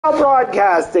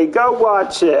Broadcasting, go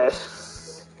watch it.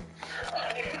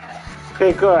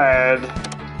 Okay, good.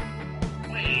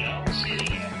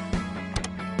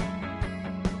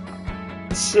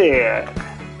 Shit.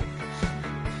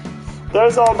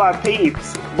 There's all my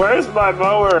peeps. Where's my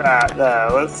mower at,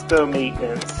 though? Let's go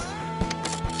maintenance.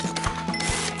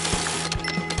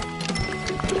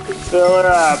 Fill her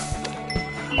up.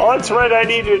 Oh, that's right, I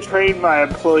need to train my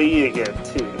employee again,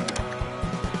 too.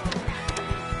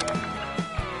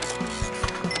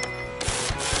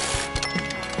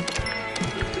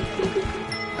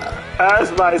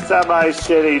 That's my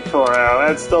semi-shitty Toro.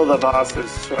 That's still the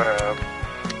boss's Toro.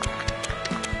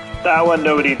 That one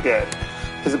nobody did.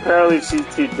 Because apparently she's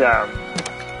too dumb.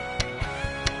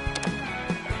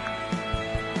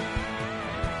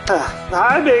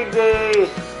 Hi, Big D!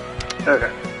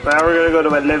 Okay, now we're gonna go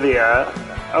to Olivia.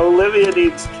 Olivia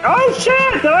needs... Oh,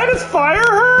 shit! Did I just fire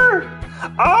her?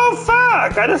 Oh,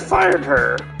 fuck! I just fired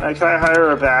her. Now, can I hire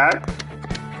her back?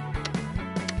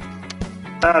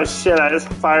 Oh shit, I just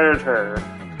fired her.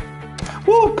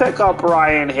 We'll pick up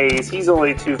Ryan Hayes. He's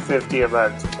only $250 a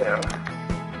month, too.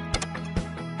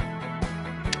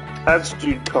 That's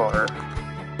Jude Carr.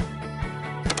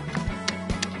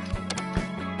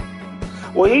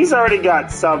 Well, he's already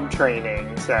got some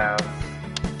training, so...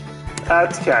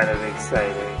 That's kind of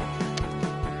exciting.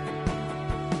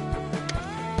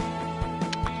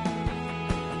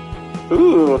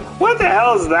 Ooh, what the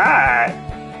hell is that?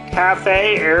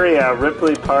 Cafe area,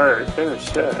 Ripley Park. Oh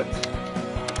shit.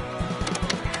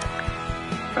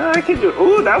 I can do.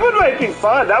 Ooh, that one might be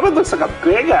fun. That one looks like a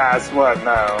big ass one,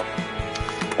 though.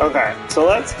 Okay, so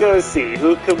let's go see.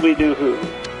 Who can we do who?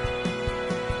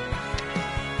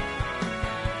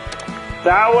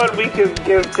 That one we can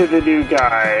give to the new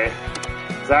guy.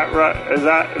 Is that right?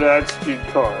 That's Jude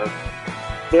Carr.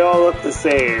 They all look the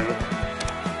same.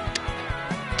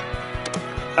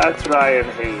 That's Ryan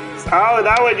Hayes. Oh,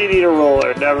 that one you need a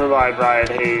roller. Never mind, Ryan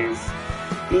Hayes.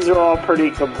 These are all pretty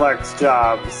complex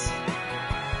jobs.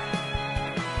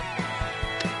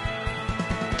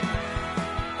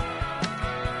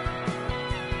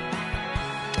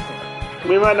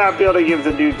 We might not be able to give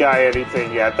the new guy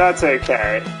anything yet. That's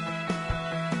okay.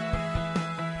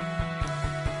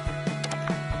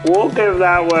 We'll give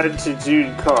that one to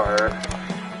Jude Carr.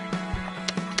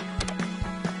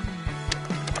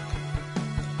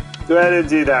 Go ahead and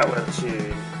do that one,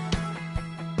 Jude.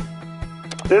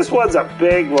 This one's a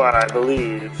big one, I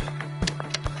believe.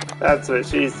 That's what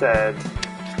she said.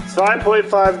 It's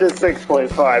 5.5 to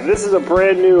 6.5. This is a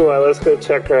brand new one. Let's go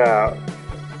check her out.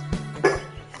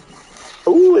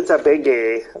 Ooh, it's a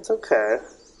biggie. That's okay.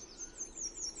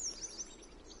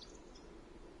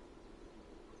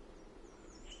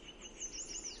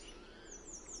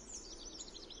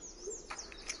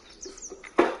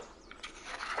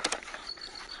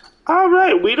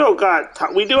 Alright, we don't got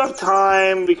time. We do have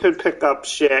time. We could pick up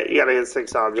shit. You gotta get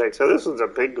 6 objects. So this one's a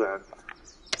big one.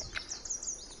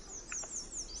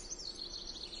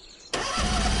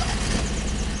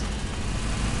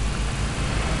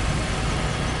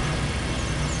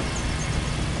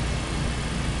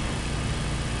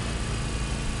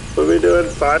 What are we doing?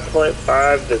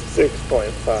 5.5 to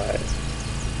 6.5.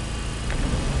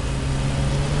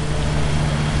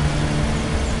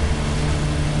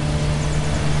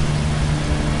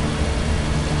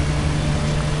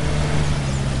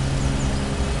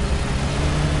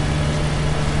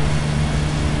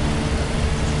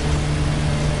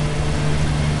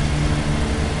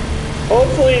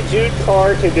 Hopefully Jude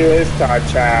Carr can do his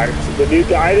contract. The new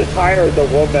guy just hired the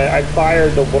woman. I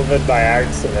fired the woman by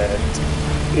accident.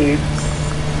 Oops.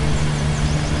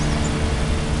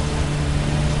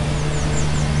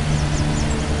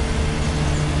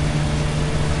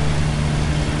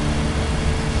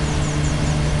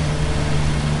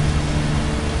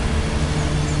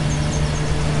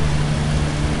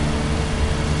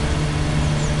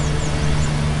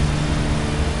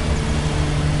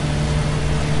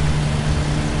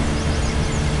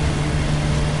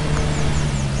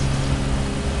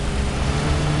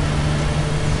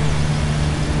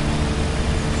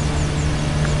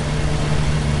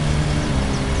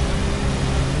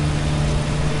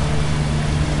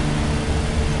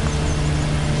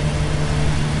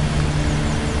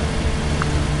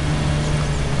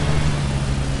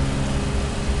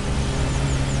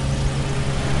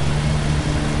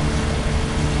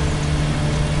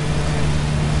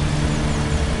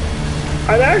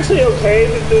 I'm actually okay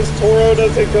that this Toro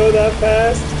doesn't go that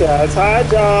fast, guys. Hi,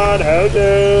 John. How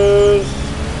does?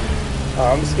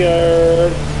 I'm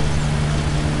scared.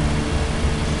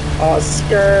 I'm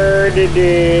scared.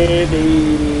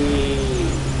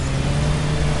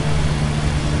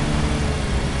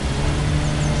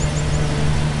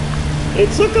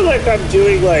 It's looking like I'm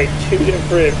doing like two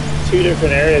different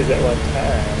areas at one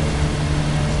time.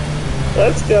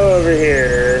 Let's go over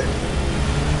here.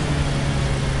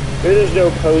 There's no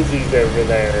posies over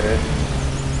there.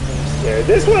 Yeah,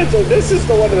 this is one of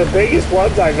the biggest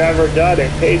ones I've ever done. It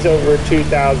pays over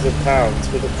 £2,000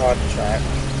 for the contract.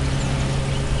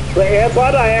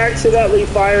 But I accidentally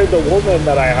fired the woman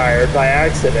that I hired by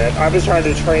accident. I was trying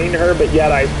to train her, but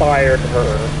yet I fired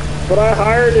her. But I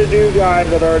hired a new guy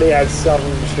that already had some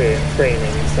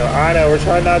training. So I know we're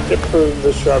trying not to prune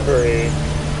the shrubbery.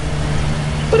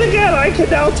 But again, I can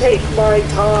now take my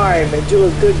time and do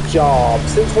a good job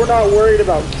since we're not worried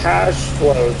about cash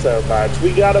flow so much.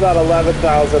 We got about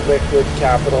 11,000 liquid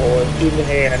capital in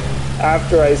hand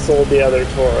after I sold the other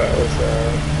Toro, so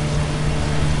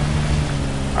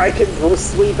I can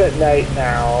sleep at night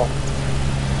now,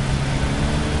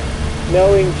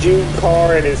 knowing Jude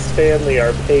Carr and his family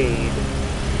are paid.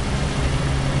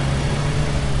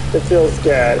 It feels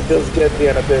good. It feels good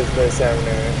being a business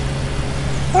owner.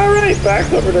 Alright,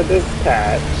 back over to this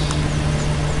patch.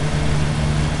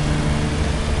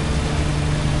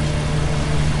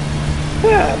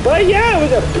 Yeah, but yeah, it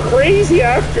was a crazy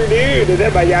afternoon, and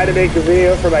then I had to make a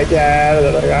video for my dad, and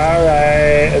then like,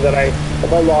 alright, and then I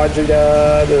got my laundry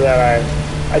done, and then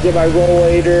I did my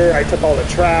rollator, I took all the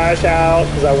trash out,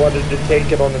 because I wanted to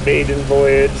take it on the maiden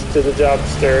voyage to the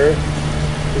dumpster.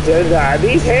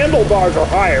 These handlebars are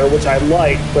higher, which I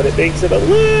like, but it makes it a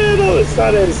little, it's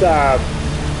not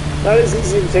as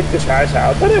easy to take the trash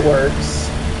out, but it works.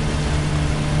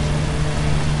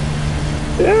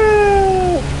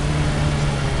 Yeah.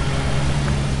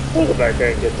 I'll go back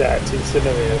there and get that too. So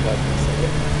no,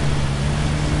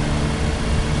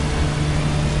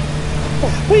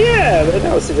 but yeah, but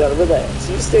now sit down and relax.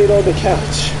 You stayed on the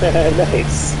couch.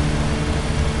 Nice.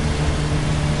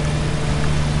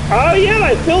 Oh yeah,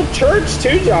 I filled church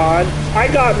too, John. I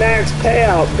got max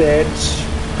payout, bitch.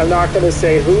 I'm not going to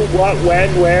say who, what, when,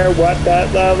 where, what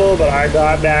that level, but I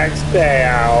got max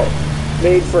payout.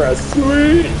 Made for a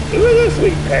sweet, it was a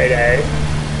sweet payday.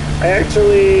 I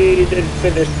actually did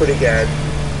finish pretty good.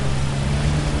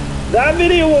 That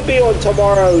video will be on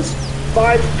tomorrow's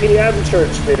 5 p.m.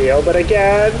 church video, but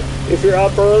again, if you're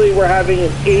up early, we're having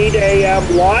an 8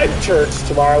 a.m. live church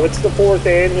tomorrow. It's the 4th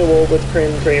annual with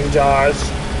Cream Josh.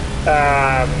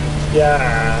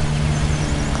 Yeah.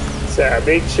 So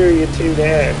make sure you tune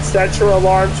in. Set your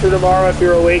alarms for tomorrow if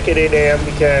you're awake at 8 a.m.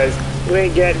 because you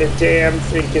ain't getting a damn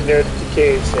freaking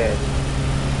notification.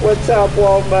 What's up,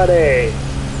 Walt Money?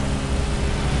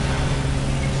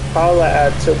 Holla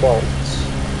at your Walt.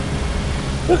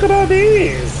 Look at all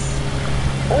these.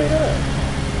 Oh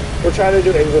yeah. We're trying to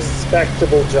do a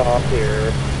respectable job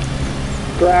here.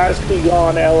 Grass Be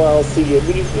Gone LLC. And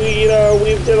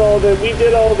we did all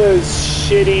those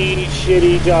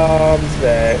shitty jobs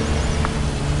that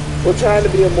we're trying to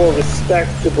be a more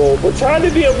respectable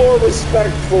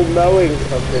mowing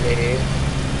company.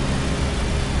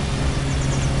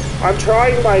 I'm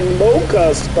trying my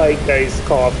mocha spiked iced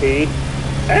coffee,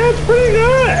 and it's pretty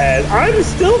good. I'm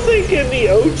still thinking the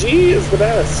OG is the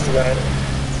best, man.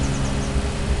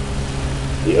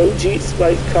 The OG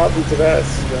spiked coffee's the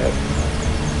best, man.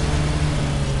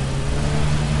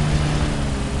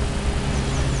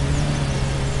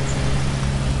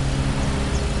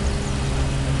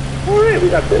 Alright, we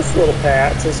got this little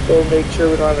patch. Let's go make sure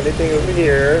we don't have anything over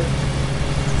here.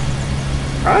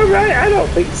 Alright, I don't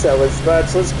think so as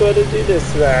much. Let's go ahead and do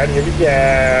this then. Here we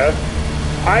go.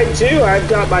 I've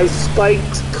got my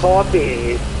spiked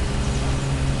coffee,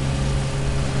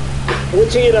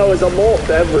 which, is a malt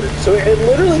beverage. So it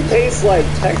literally tastes like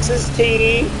Texas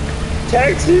tea,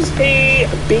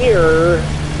 beer,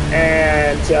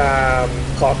 and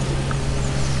coffee.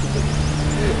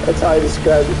 That's how I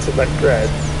describe it to my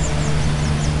friends.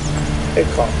 And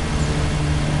coffee.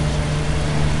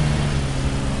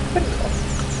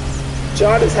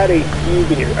 John has had a few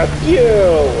beers. A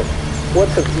few!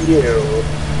 What's a few?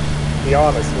 Be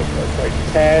honest with us, like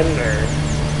 10 or...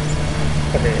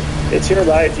 I mean, it's your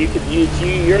life.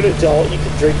 You're an adult. You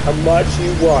can drink how much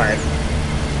you want.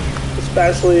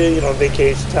 Especially,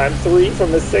 vacation time. 3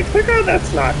 from the 6. Like, oh,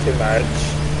 that's not too much.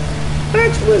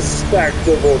 That's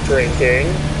respectable drinking.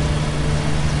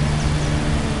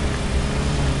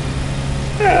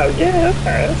 Oh, yeah,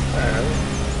 that's fine.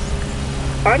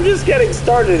 I'm just getting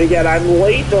started again. I'm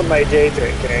late on my day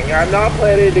drinking. I'm not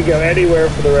planning to go anywhere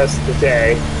for the rest of the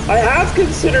day. I have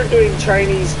considered doing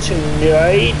Chinese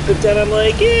tonight, but then I'm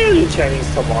like, yeah, I'll do Chinese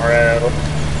tomorrow.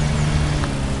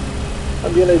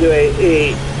 I'm gonna do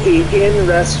a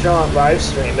in-restaurant live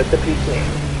stream at the Peking.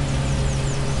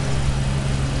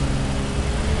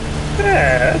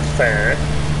 Yeah, that's fair.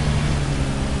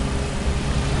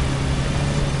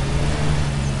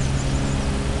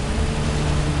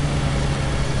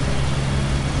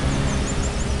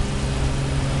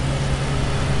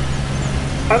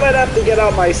 have to get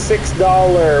out my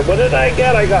 $6. What did I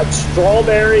get? I got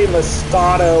strawberry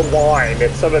Moscato wine.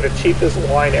 It's some of the cheapest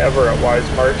wine ever at Wise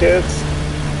Markets.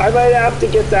 I might have to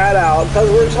get that out because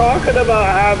we're talking about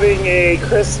having a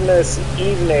Christmas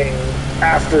evening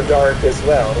after dark as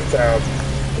well. So,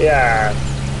 yeah.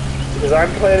 Because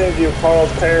I'm planning to do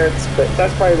Carl's parents, but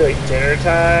that's probably like dinner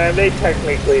time. They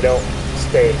technically don't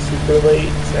stay super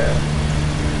late, so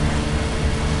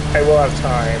I will have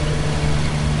time.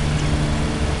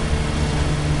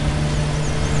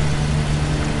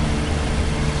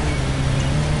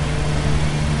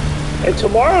 And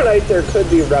tomorrow night there could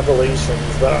be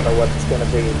Revelations, but I don't know what it's going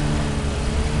to be.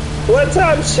 What's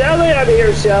up, Shelly? I'm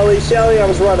here, Shelly. Shelly, I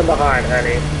was running behind,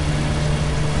 honey.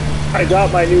 I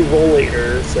got my new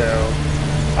rollator, so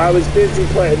I was busy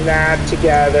putting that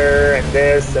together and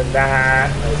this and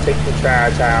that. I was taking the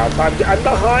trash out. So I'm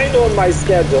behind on my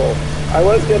schedule. I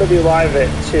was going to be live at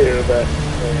 2, but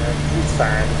yeah, it's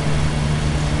fine.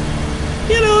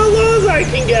 You know, as long as I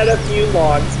can get a few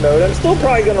lawns mowed. I'm still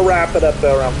probably going to wrap it up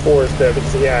though around 4 though,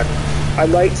 because again, I'd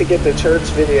like to get the church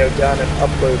video done and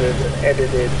uploaded and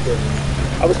edited.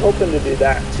 And I was hoping to do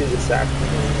that too this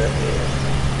afternoon, but yeah.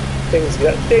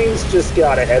 Things just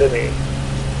got ahead of me.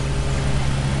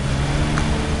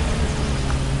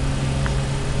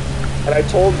 And I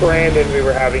told Brandon we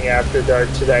were having After Dark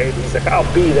today, and he's like, I'll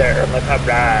be there. I'm like, all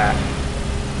right.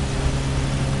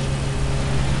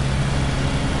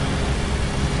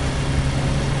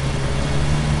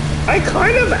 I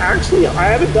kind of actually, I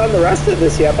haven't done the rest of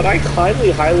this yet, but I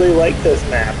highly like this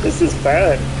map. This is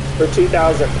fun. For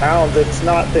 2,000 pounds, it's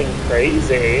nothing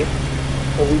crazy.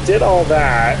 Well, we did all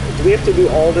that. Do we have to do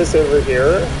all this over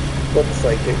here? Looks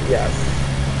like it, yes.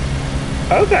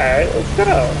 Okay, let's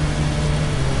go.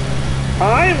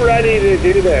 I'm ready to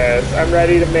do this. I'm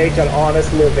ready to make an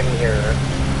honest living here.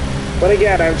 But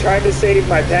again, I'm trying to save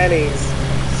my pennies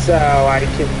so I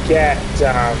can get,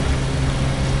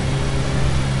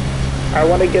 I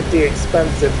want to get the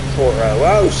expensive Toro.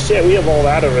 Oh shit, we have all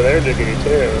that over there to do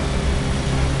too.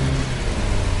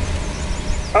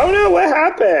 Oh no, what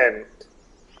happened?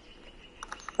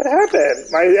 What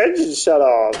happened? My engine shut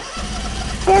off.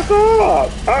 Fuck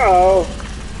off! Uh-oh.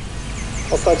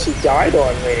 I thought she died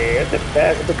on me. What the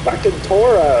heck? The fucking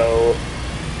Toro.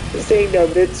 This ain't no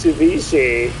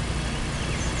Mitsubishi.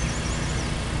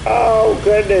 Oh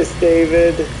goodness,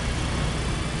 David.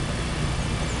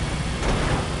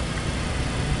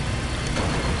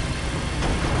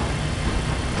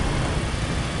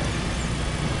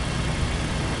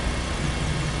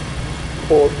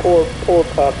 Poor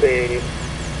puppy.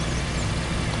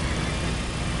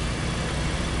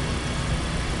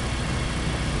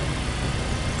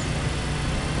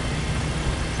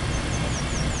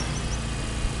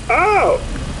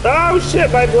 Oh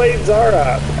shit, my blades are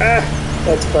up. Ah,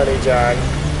 that's funny, John.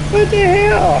 What the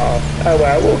hell? Oh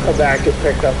well, we'll come back and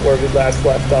pick up where we last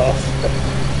left off.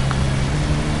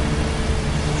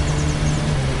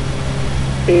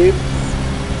 Oops.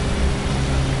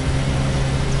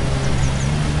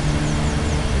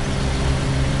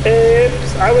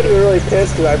 Oops. I would have been really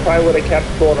pissed because I probably would have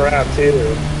kept going around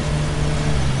too.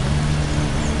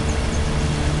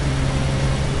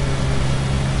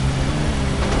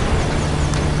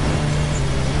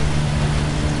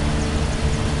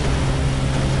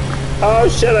 Oh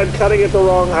shit, I'm cutting at the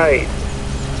wrong height.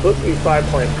 It's supposed to be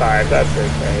 5.5, that's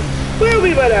okay. Well,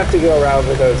 we might have to go around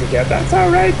with those again. That's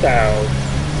alright though.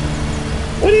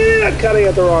 What do you mean I'm cutting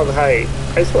at the wrong height?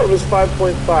 I swear it was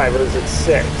 5.5, or is it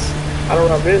 6? I don't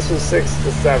know, this was 6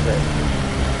 to 7.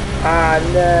 Ah,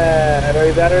 no. Are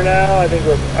we better now? I think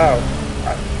we're, oh.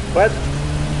 What?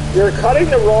 You're cutting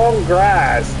the wrong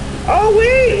grass. Oh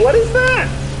wait, what is that?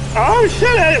 Oh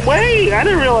shit, wait, I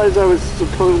didn't realize I was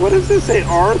supposed, what does this say,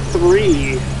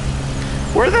 R3?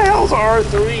 Where the hell's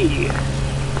R3?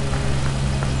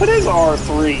 What is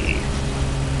R3?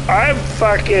 I'm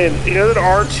fucking, you know that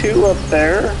R2 up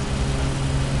there?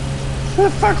 What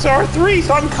the fuck's R3?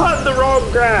 So I'm cutting the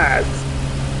wrong grass.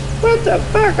 What the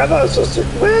fuck? I thought I was supposed to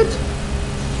quit.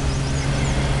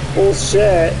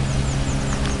 Bullshit.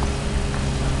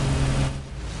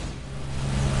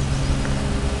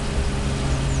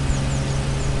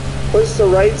 Push the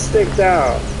right stick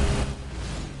down.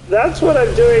 That's what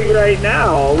I'm doing right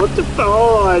now. What the fuck?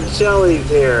 Hold on, Shelly's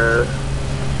here.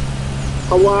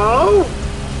 Hello?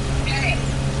 Hey,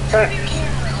 Hey. turn your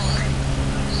camera on.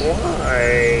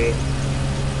 Why?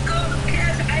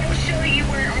 Because I will show you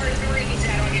where R3 is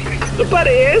at on your picture. But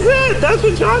is it? That's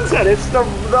what John said. It's the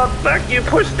fact you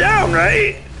push down,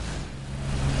 right?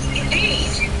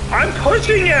 Indeed. I'm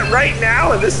pushing it right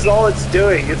now, and this is all it's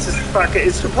doing. It's just fucking.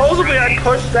 It's supposedly I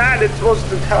push that, and it's supposed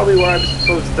to tell me what I'm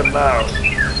supposed to mow.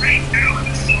 right now.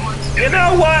 You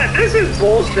know what? This is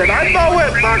bullshit. I'm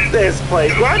mowing. Fuck this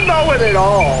place. I'm mowing it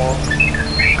all.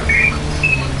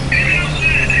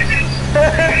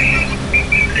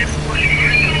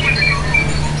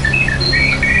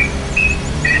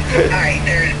 Alright,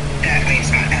 there. That makes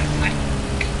sense.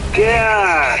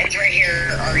 Yeah. It's right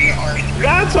here. Are you R3?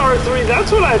 That's R3.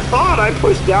 That's what I thought. I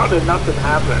pushed down and nothing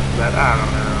happened. But I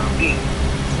don't know.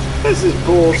 This is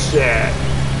bullshit.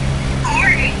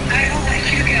 Alright, I don't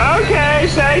like you guys. Okay,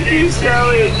 thank you,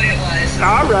 Shelly. What it was.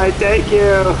 Alright, thank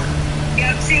you.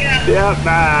 Yep, see ya. Yep,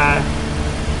 bye.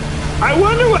 I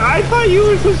wonder what, I thought you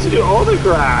were supposed to do all the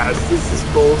grass. This is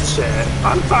bullshit.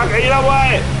 I'm fucking, you know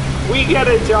what? We get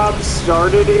a job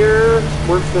started here,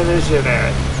 we're finishing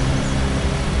it.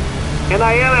 And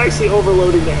I am actually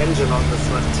overloading the engine on this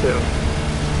one too.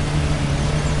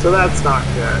 So that's not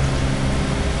good.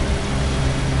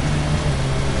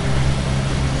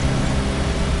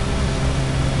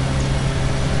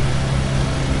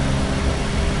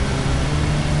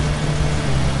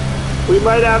 We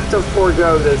might have to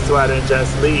forego this one and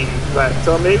just leave, but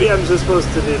so maybe I'm just supposed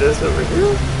to do this over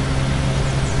here?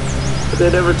 But they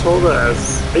never told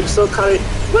us. They still kind of,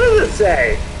 what does it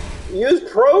say? Use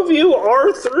ProView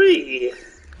R3.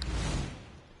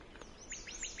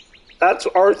 That's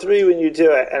R3 when you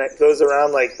do it, and it goes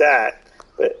around like that.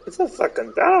 But it's a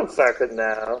fucking, I don't fucking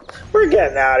know. We're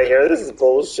getting out of here. This is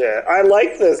bullshit. I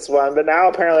like this one, but now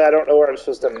apparently I don't know where I'm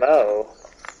supposed to mow.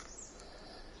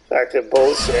 Fucking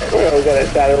bullshit. We're gonna get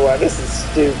a better one. This is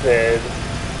stupid.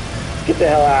 Let's get the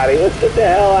hell out of here. Let's get the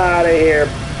hell out of here.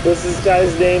 What's this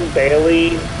guy's name?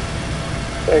 Bailey?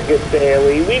 Fucking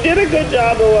Bailey. We did a good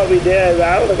job of what we did.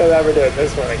 I don't think I'm ever doing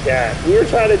this one again. We were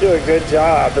trying to do a good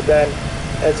job, but then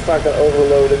it's fucking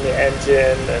overloading the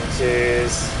engine and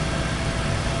jeez.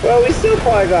 Well, we still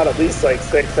probably got at least like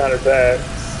 600 bucks.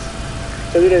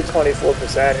 So we did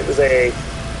 24%.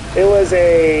 It was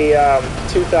a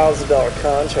 $2,000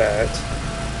 contract.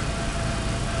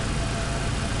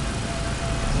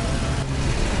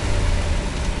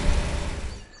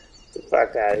 Get the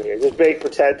fuck out of here.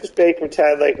 Just fake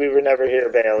pretend like we were never here,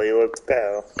 Bailey. Let's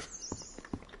go.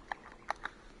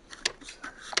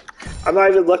 I'm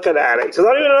not even looking at it, because I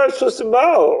don't even know I'm supposed to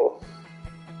mow.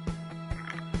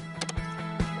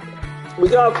 We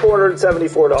got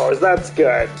 $474. That's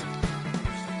good.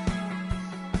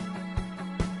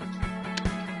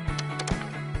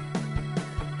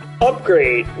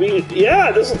 Upgrade.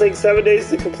 Yeah, this will take 7 days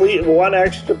to complete and 1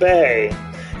 extra bay.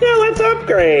 Yeah, let's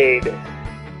upgrade.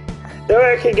 Then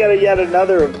I can get yet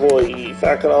another employee.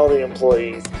 Fucking all the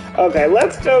employees. Okay,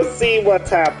 let's go see what's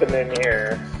happening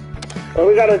here. Well,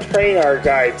 we gotta train our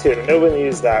guy too. No one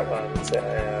used that one, so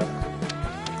yeah.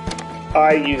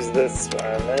 I use this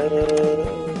one.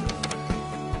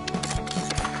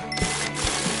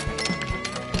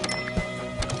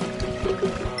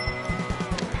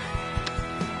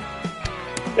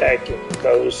 Fucking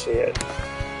bullshit.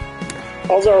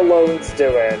 How's our loans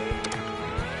doing?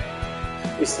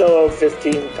 We still owe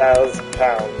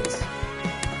 £15,000.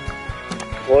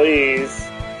 Please.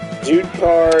 Jude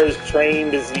Carr is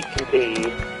trained as he can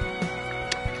be.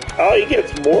 Oh, he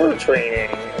gets more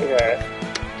training. Okay.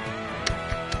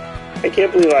 I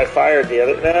can't believe I fired the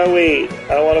other. No, wait.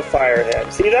 I don't want to fire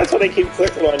him. See, that's what I keep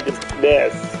clicking on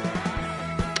dismiss.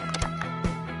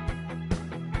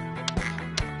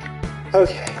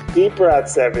 Okay. Deep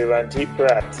breaths, everyone. Deep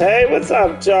breaths. Hey, what's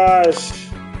up, Josh?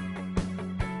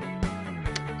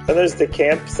 And there's the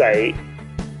campsite.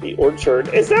 The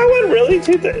orchard. Is that one really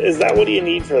is that what you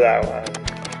need for that one?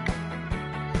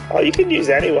 Oh, you can use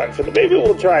anyone for the. Maybe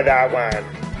we'll try that one.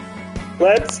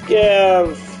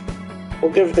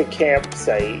 We'll give the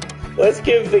campsite. Let's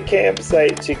give the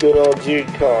campsite to good old Jude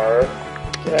Carr.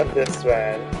 Can have this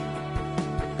one.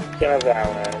 Can have that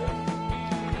one.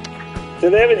 Do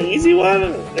they have an easy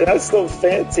one? That's the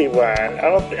fancy one.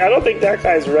 I don't think that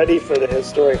guy's ready for the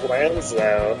historic lands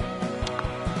though.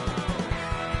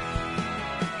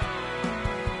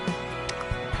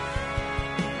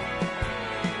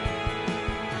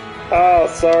 Oh,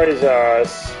 sorry,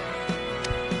 Josh.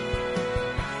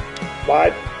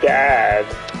 My bad.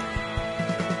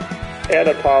 And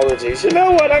apologies. You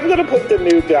know what? I'm gonna put the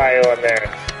new guy on there.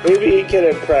 Maybe he can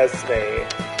impress me.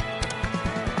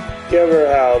 Give her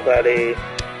hell, buddy.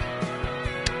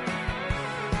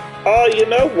 Oh, you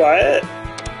know what?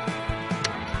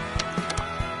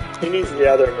 He needs the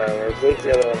other mowers. Leave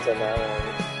the other ones on that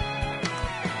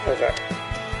one. Okay.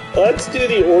 Let's do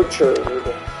the orchard.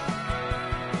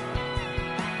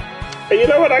 Hey, you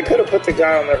know what? I could have put the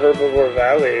guy on the Herbivore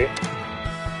Valley.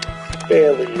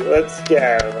 Bailey, let's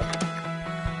go.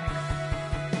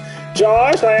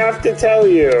 Josh, I have to tell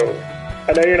you.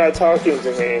 I know you're not talking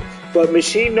to me, but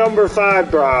machine number 5,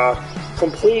 brah.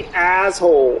 Complete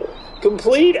asshole.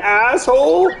 Complete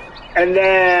asshole, and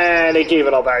then it gave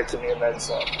it all back to me and then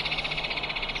some.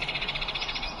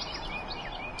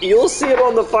 You'll see it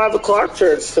on the 5 o'clock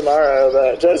church tomorrow,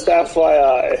 but just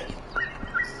FYI.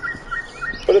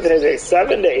 What did they say?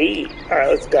 7 to 8? Alright,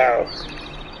 let's go.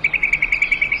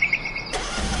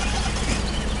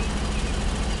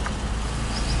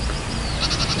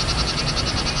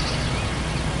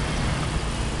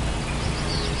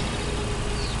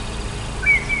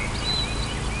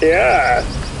 Yeah,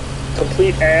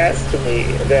 complete ass to me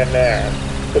then there.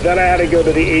 But then I had to go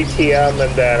to the ATM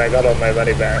and then I got all my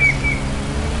money back.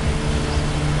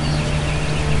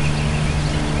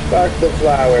 Fuck the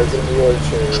flowers in the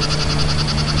orchard.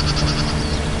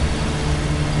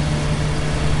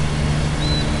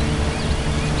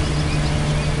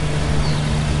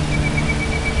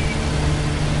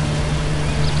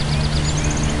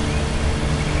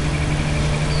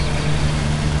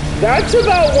 That's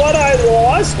about what I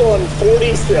lost on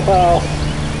 40 cents. Well,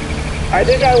 I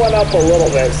think I went up a little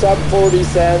bit. Some 40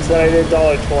 cents, then I did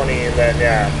 $1.20, and then,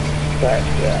 yeah. But,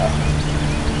 yeah.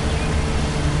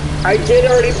 I did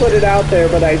already put it out there,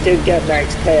 but I did get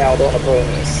max payout on a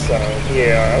bonus. So,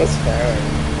 yeah, that was fine.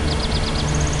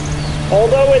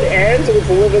 Although it ends with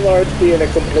Living Large being a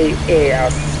complete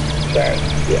ass. But,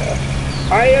 yeah.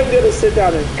 I am going to sit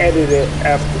down and edit it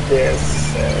after this.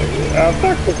 So,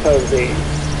 fuck the posies.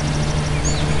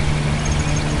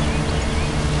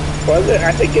 Was it?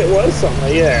 I think it was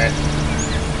something, yeah.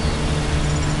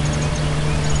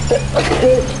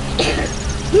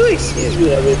 Ooh, excuse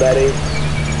me, everybody.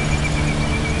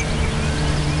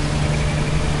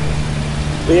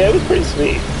 But yeah, it was pretty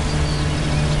sweet.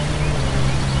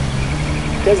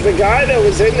 Because the guy that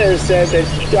was in there said that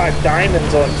he got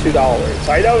diamonds on $2.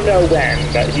 I don't know when,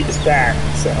 but he's back,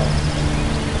 so.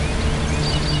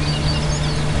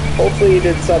 Hopefully he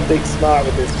did something smart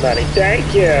with his money.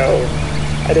 Thank you!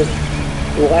 I just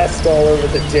blessed all over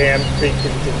the damn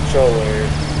freaking controller.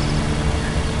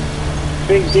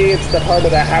 Big D, it's the part of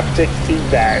the haptic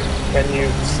feedback when you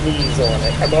sneeze on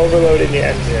it. I'm overloading the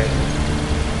engine.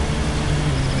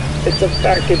 It's a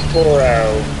fucking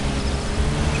Toro.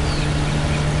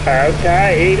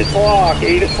 Okay, 8 o'clock.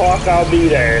 8 o'clock I'll be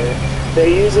there.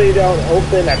 They usually don't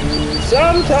open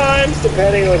sometimes,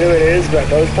 depending on who it is, but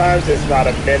most times it's not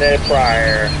a minute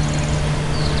prior.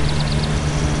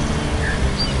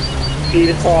 8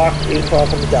 o'clock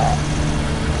on the dot.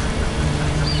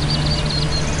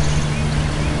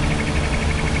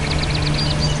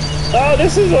 Oh,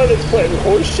 this is one that's putting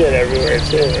horse shit everywhere,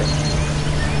 too.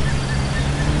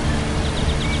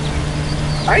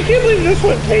 I can't believe this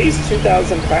one pays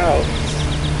 2,000 pounds.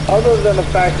 Other than the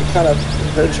fact it kind of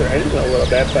hurts your engine a little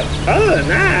bit, but other than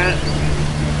that,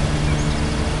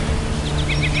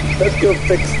 let's go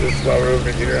fix this while we're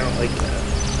over here. I don't like that.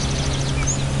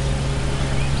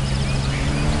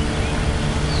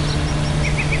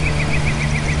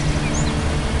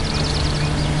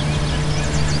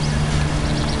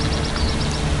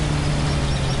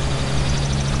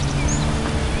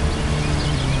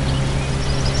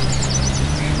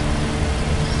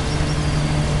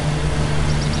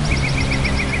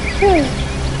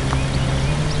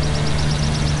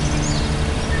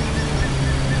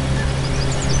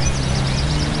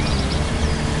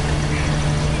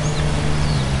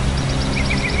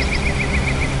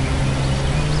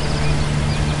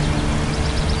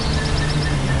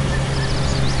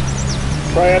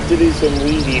 Probably have to do some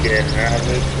weed eating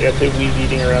after weed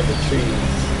eating around the trees.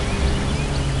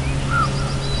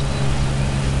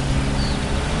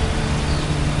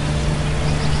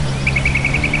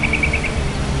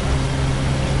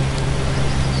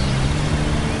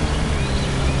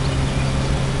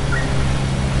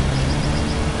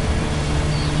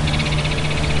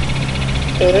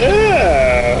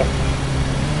 Yeah.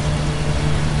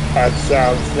 That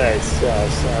sounds nice. That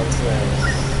sounds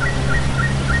nice.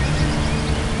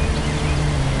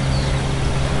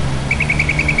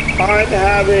 I'm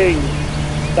having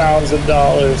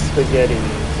 $1,000 spaghetti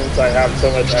since I have so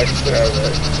much extra of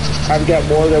it. I've got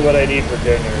more than what I need for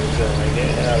dinner, so like,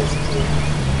 yeah,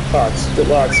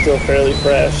 it's still fairly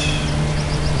fresh.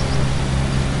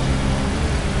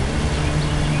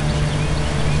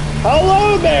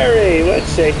 Hello, Mary!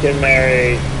 What's shaking,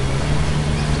 Mary?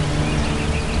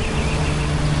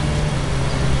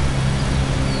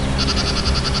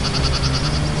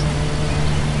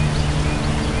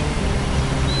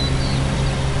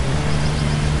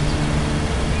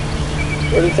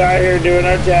 We're just out here doing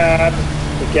our job.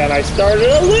 Again, I started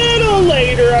a little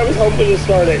later. I was hoping to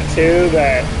start at 2,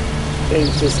 but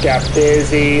Things just got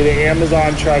busy. The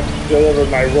Amazon truck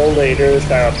delivered my rollator,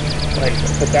 so like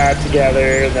put that together.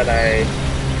 And then I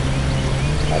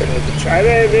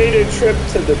made a trip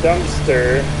to the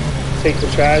dumpster, take the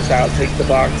trash out, take the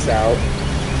box out.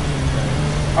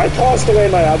 I tossed away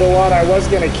my other one. I was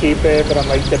gonna keep it, but I'm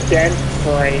like the bent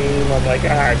frame. I'm like,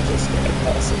 I'm just gonna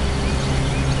toss it.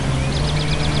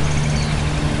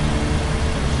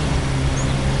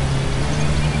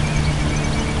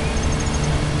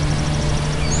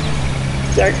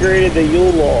 Decorated the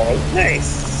Yule log.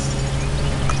 Nice.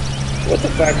 What the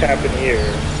fuck happened here?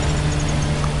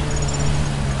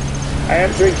 I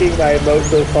am drinking my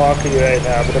mocha coffee right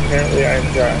now, but apparently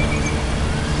I'm drunk.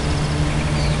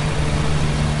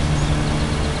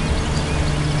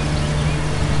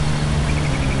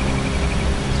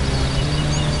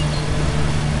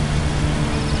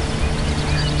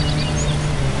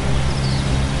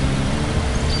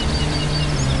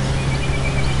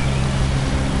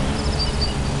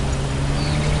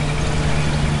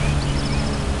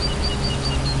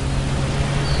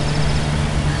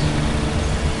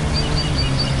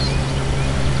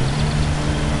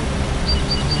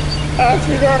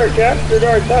 After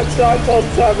dark, that's not until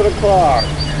 7 o'clock.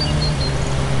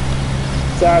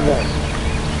 7.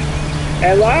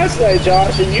 And last night,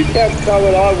 Josh, and you kept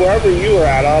coming on wherever you were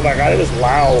at, oh my god, it was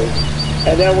loud.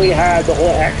 And then we had the whole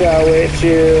echo issue,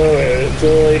 and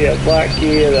Julie and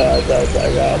Lucky, and I was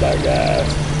like, oh my god.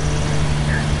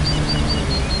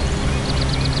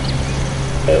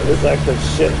 It was like a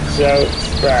shit show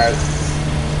express.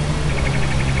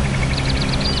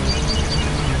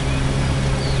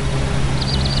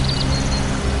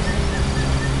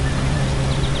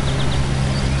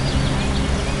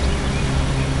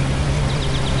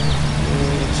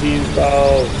 Cheese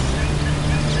balls.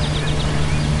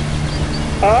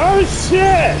 Oh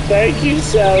shit! Thank you,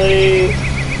 Shelly.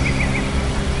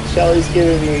 Shelly's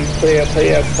giving me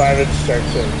PS5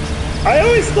 instructions. I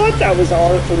always thought that was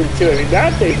R32. I mean,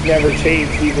 that they've never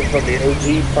changed even from the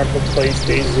OG fucking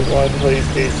PlayStation 1,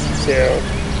 PlayStation 2.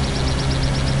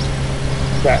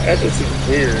 That just seems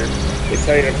weird. They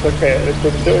tell you to click it, it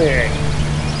couldn't do anything.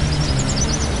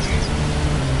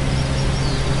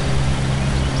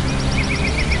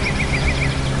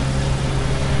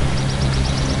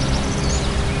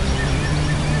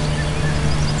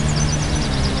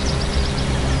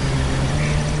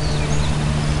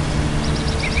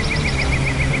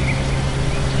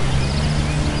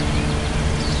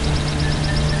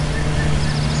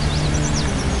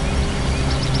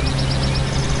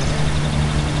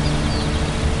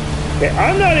 Okay,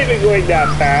 I'm not even going that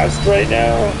fast right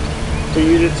now for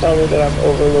you to tell me that I'm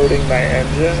overloading my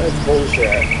engine. It's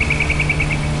bullshit.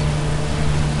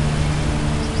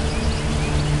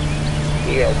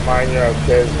 You know, mind your own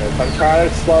business. I'm trying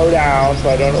to slow down so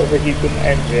I don't overheat the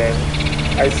engine.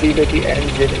 I see that the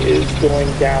engine is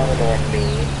going down on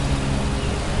me.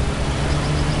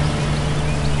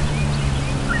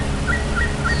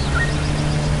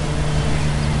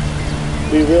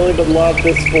 We really would love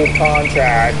this full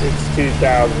contract. It's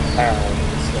 2,000 pounds.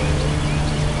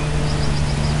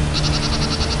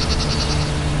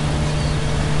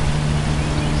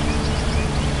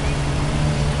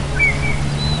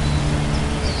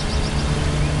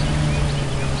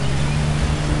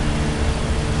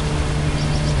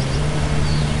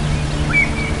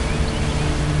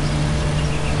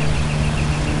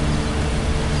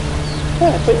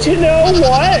 But you know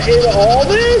what? In all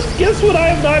this, guess what I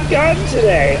have not gotten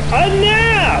today? A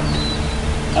nap!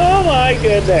 Oh my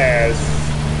goodness.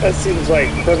 That seems like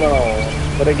criminal.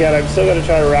 But again, I'm still going to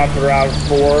try to wrap it around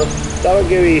 4. That'll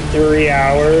give me 3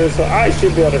 hours. So I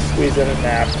should be able to squeeze in a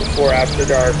nap before after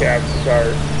dark.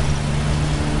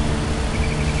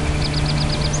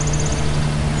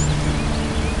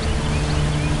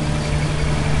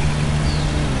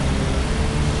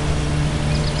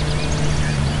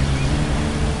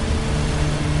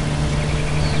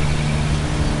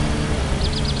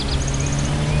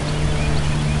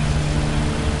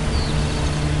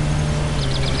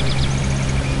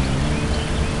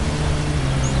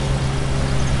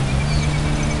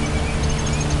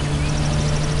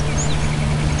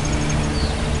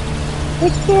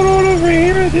 What's going on over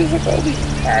here? There's like all these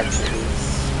patches.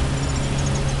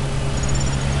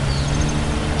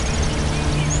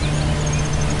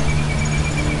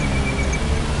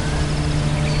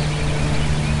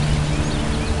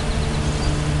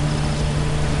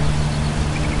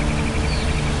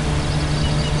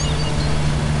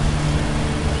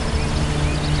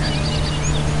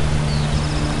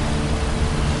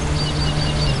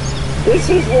 This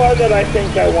is one that I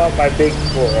think I want my big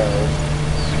 4.0.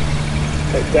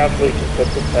 I definitely can put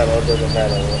the pedal to the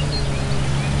metal.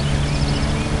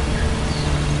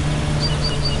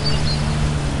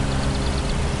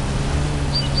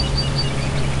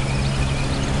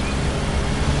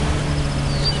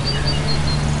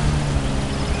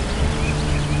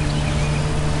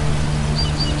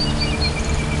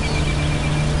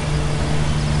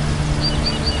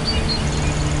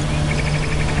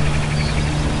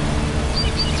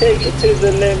 take it to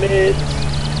the limit.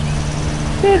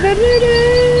 To the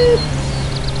limit.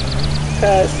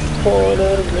 Past the point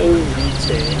of no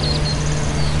return.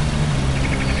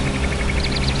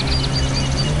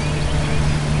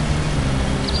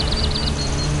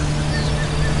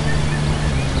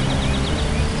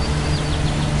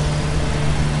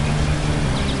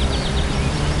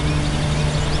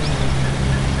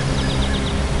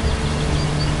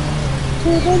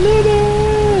 To the limit!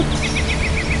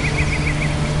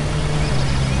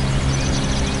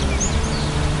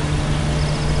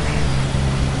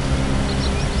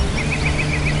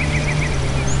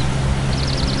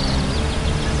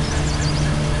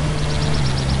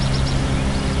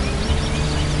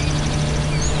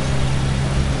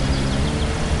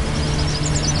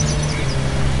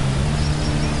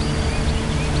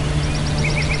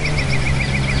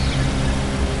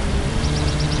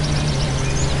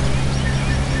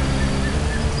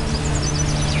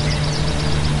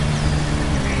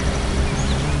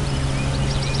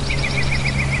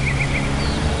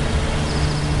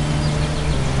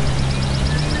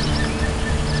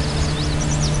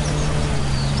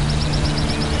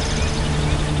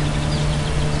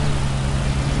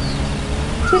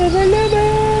 To the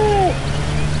limit!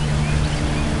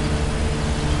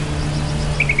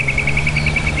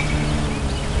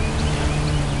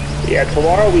 Yeah,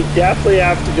 tomorrow we definitely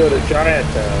have to go to Giant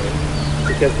though,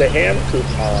 because the ham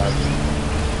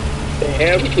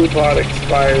coupon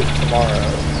expires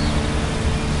tomorrow.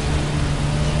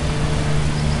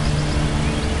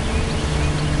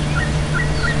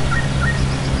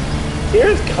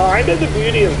 Here's kind of the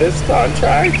beauty of this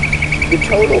contract. The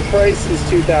total price is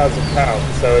 £2,000.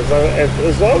 So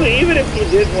as long as, even if you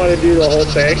didn't want to do the whole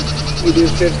thing, you do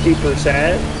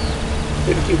 50%.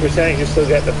 50%, you're still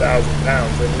getting £1,000.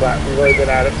 And we've only been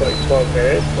at it for like 12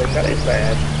 minutes. Like, that ain't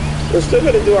bad. We're still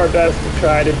going to do our best to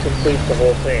try to complete the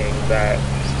whole thing. But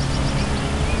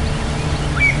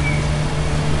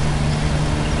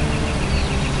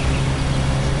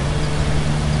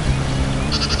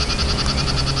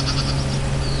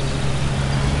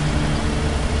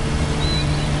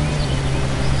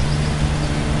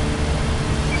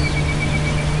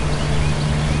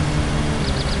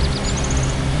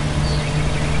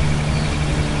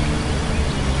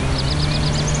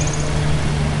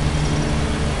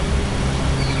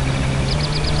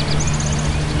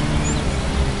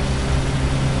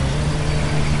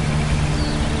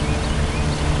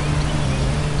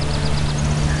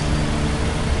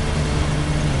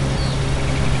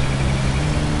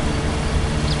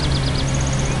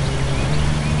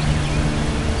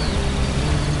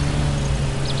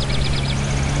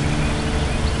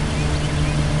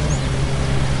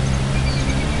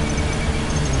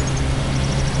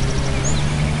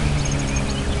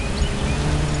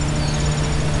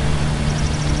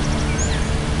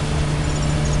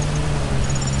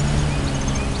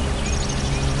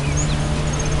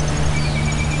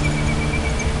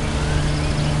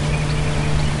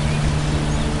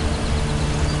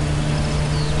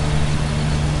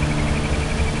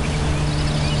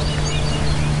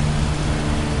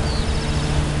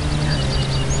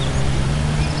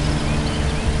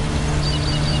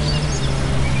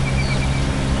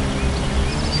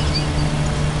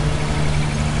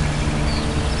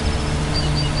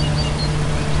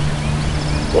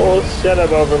bullshit,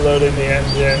 I'm overloading the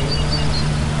engine.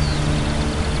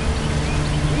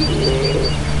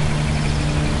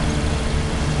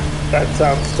 That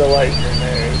sounds delightful,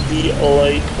 Mary.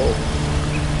 Delightful.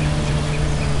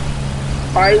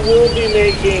 I will be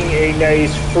making a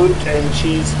nice fruit and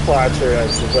cheese platter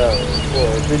as well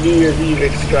for the New Year's Eve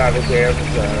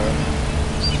extravaganza.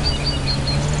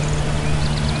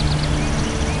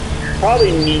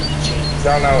 Probably meat and cheese.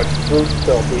 I don't know, it's fruit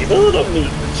still be, but a little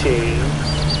meat and cheese.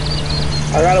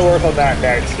 I gotta work on that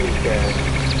next weekend.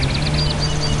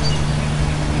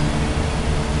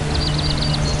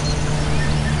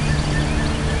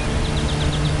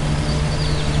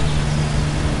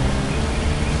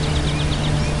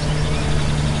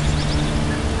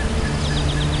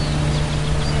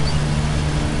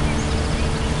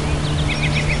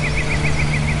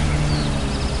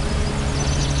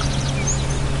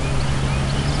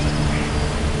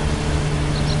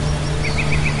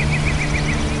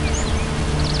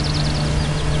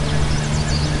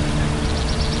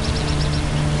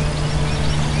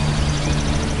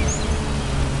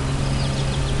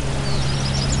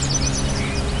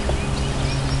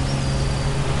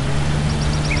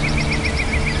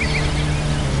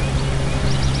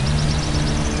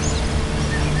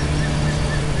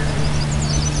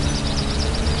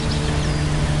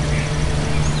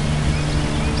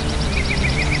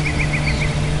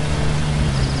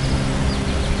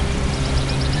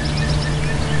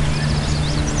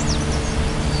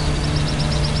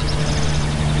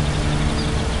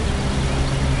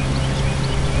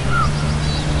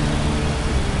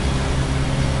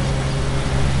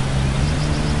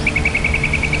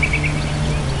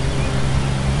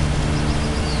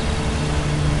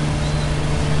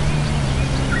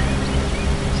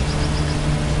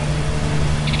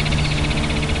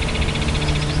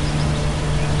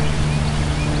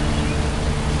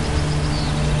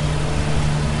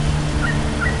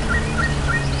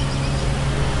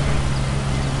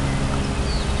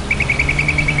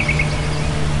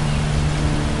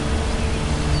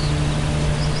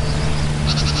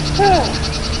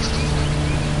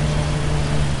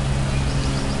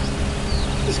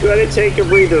 Just go ahead and take a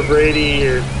breather, Brady.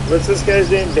 Or what's this guy's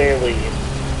name? Bailey.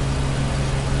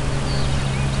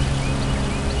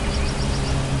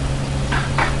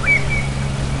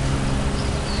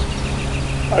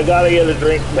 I gotta get a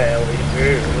drink, Bailey.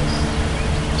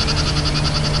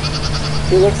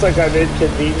 He looks like I'm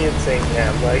inconveniencing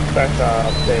him. Like, back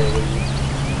off, Bailey.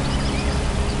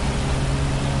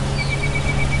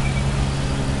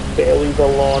 Bailey the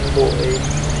lawn boy.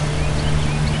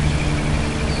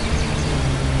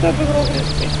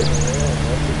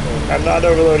 I'm not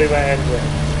overloading my engine.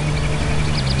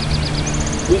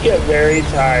 We get very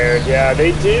tired. Yeah,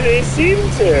 they do. They seem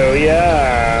to.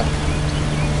 Yeah.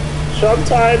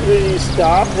 Sometimes when you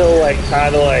stop, he'll like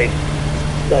kind of like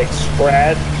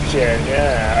scratch and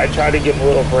yeah. I try to give him a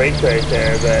little break right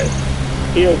there, but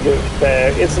he'll get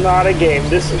back. It's not a game.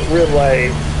 This is real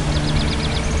life.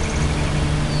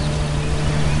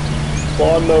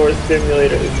 Lawnmower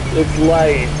simulator. It's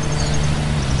life.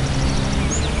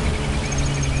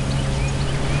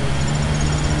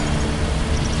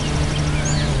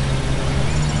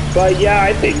 But yeah,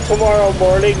 I think tomorrow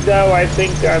morning though, I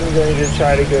think I'm going to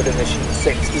try to go to Machine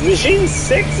 6. Machine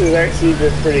 6 has actually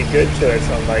been pretty good to us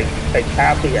on like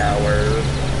happy hour.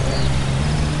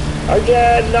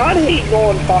 Again, not hating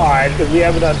on 5 because we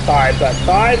haven't done 5, but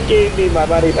 5 gave me my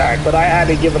money back, but I had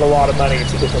to give it a lot of money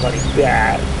to get the money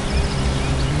back.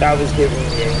 That was giving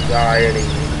me anxiety.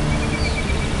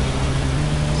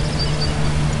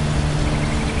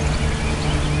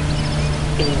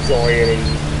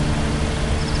 Anxiety.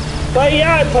 But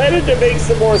yeah, I planning to make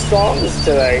some more songs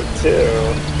tonight too.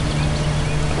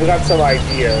 We got some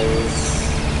ideas.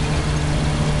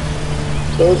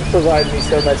 Those provide me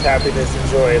so much happiness and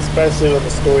joy, especially when the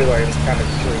storyline's kind of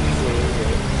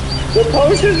crazy. The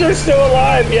potions are still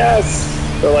alive, yes.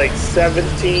 They're like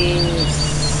 17.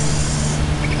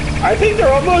 I think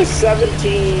they're almost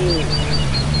 17.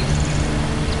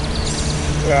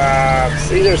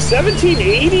 It's either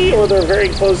 1780 or they're very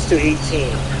close to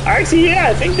 18. Actually, yeah,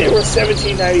 I think they were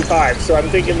 1795, so I'm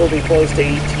thinking they'll be close to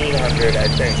 1800, I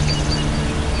think.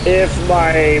 If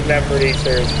my memory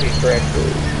serves me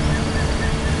correctly.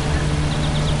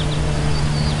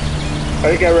 I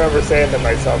think I remember saying to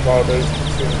myself, oh, those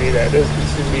could soon be that. Those could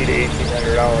soon be to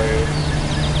 $1,800.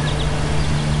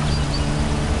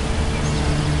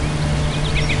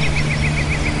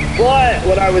 But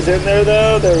when I was in there,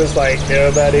 though, there was like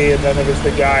nobody, and then there was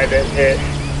the guy that hit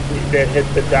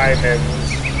the diamonds.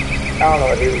 I don't know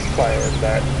what he was playing,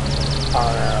 but I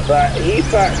don't know. But he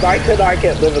thought I could not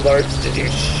get living arts to do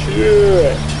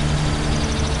shit.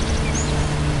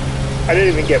 I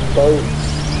didn't even get boats.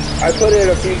 I put in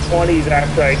a few 20s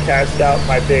after I cashed out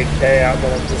my big payout,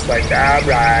 but I'm just like,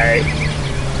 alright.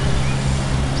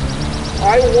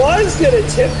 I was gonna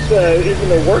tip even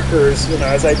the workers, you know,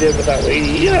 as I did with that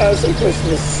lady. You know, some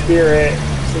Christmas spirit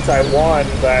since I won,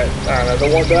 but I don't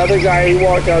know. The other guy, he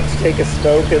walked out to take a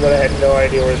smoke, and then I had no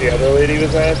idea where the other lady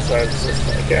was at, so I was just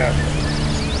like, yeah.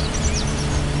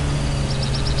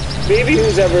 Maybe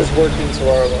who's ever's working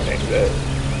tomorrow morning, but...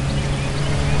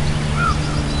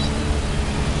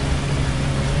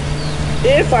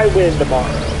 If I win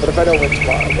tomorrow, but if I don't win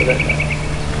tomorrow, well then no.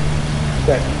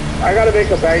 Then I gotta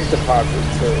make a bank deposit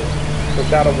too, but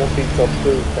that won't be till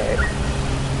Tuesday.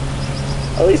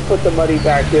 At least put the money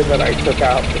back in that I took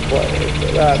out to play,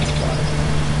 so that's fine.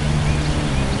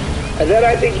 And then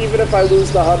I think even if I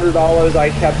lose the $100 I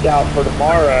kept out for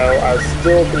tomorrow, I'll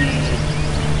still be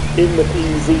in the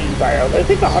PZ by, I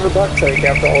think $100 I think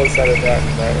after all is said and done,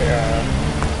 but yeah.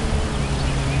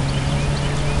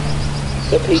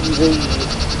 The PZ.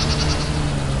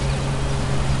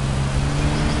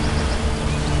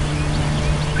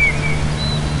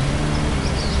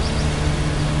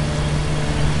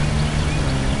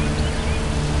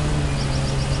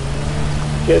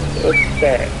 Get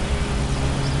back.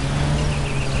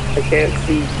 I can't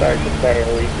see fucking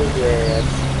Bailey. Move your ass.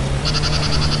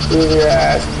 Move your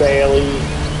ass, Bailey.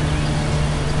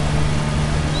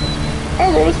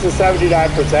 I'm almost to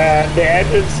 79%. The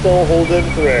engine's still holding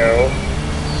through.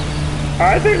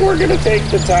 I think we're gonna take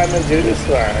the time and do this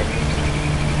one.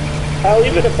 Hell,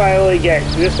 even if I only get,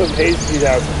 this one pays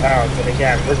 2,000 pounds, and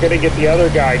again, we're gonna get the other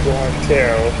guy going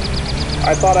too.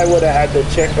 I thought I would have had the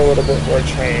chick a little bit more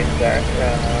trained, but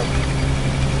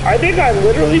I think I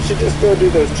literally should just go do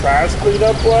those trash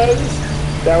cleanup ones.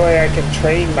 That way I can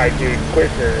train my dude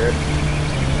quicker.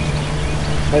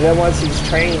 And then once he's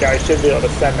trained, I should be able to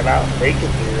send him out and they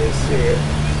can do this shit.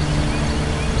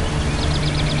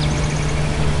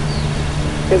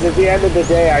 Because at the end of the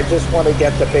day, I just want to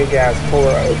get the big ass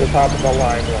Toro, the top of the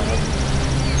line one.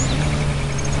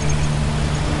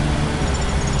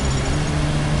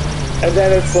 And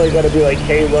then it's like gonna be like,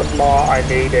 hey, look, Ma, I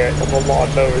made it. I'm a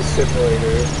lawnmower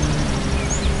simulator.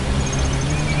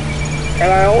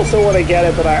 And I also want to get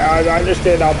it, but I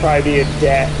understand I'll probably be in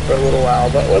debt for a little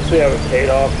while. But once we have it paid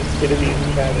off, it's gonna be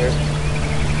even better.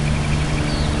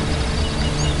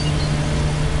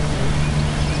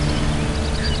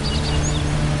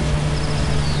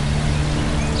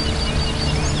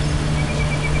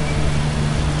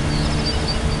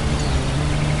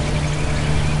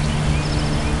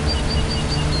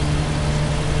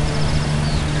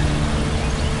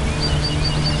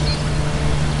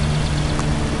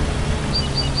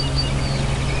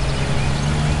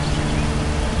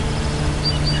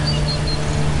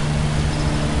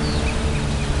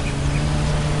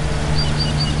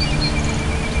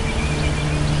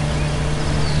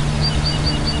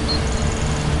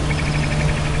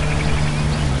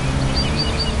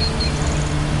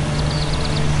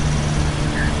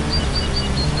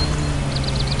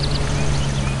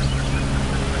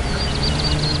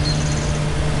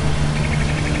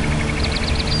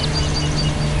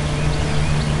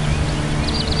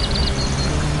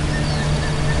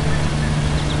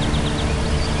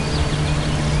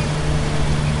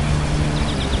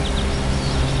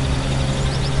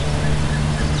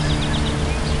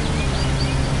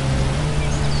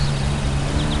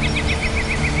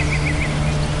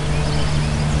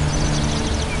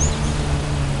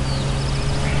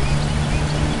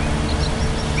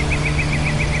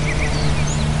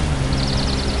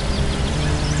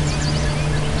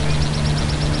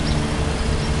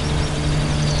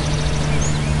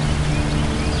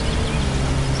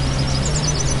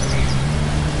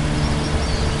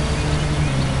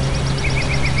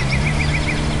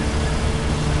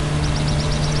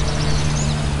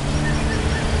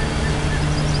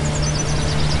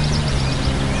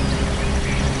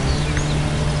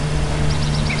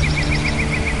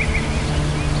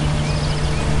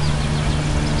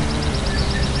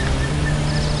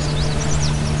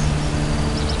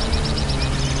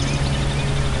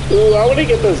 Ooh, I want to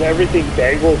get those everything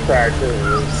bagel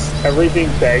crackers. Everything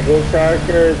bagel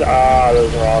crackers. Ah,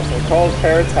 those are awesome. Cole's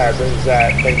parents had those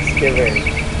at Thanksgiving.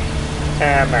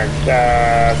 Oh my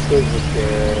gosh, those are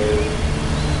good.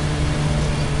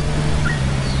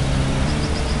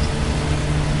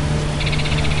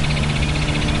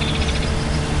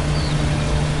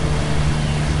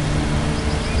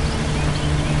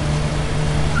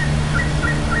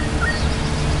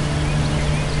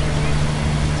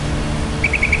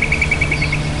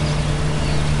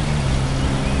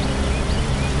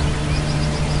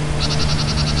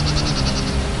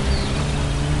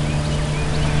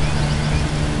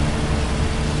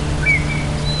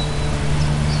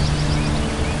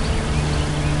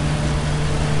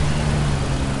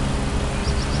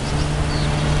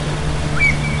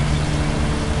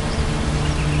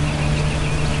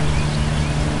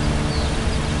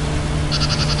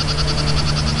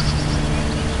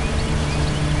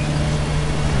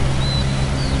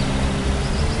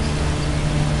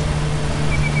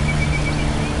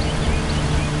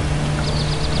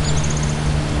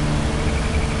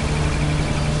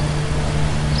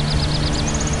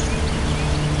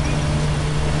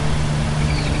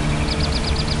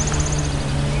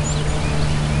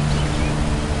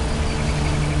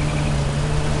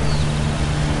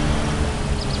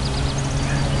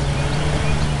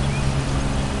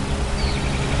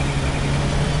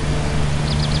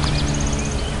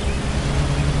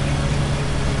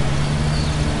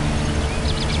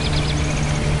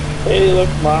 Hey, look,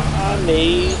 Ma, I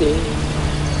made it.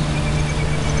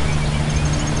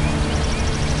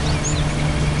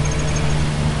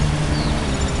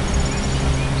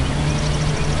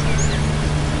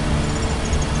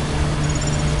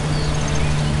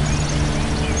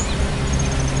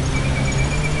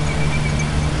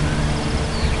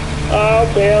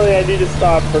 Oh, Bailey, I need to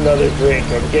stop for another drink.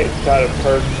 I'm getting kind of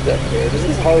perched up here. This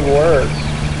is hard work.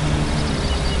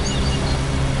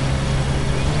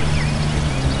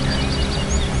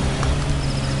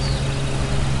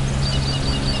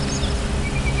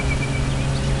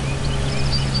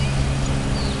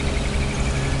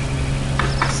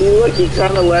 See, look, he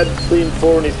kind of leaned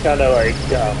forward. He's kind of like,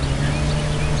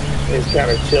 he's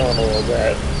kind of chilling a little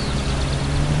bit.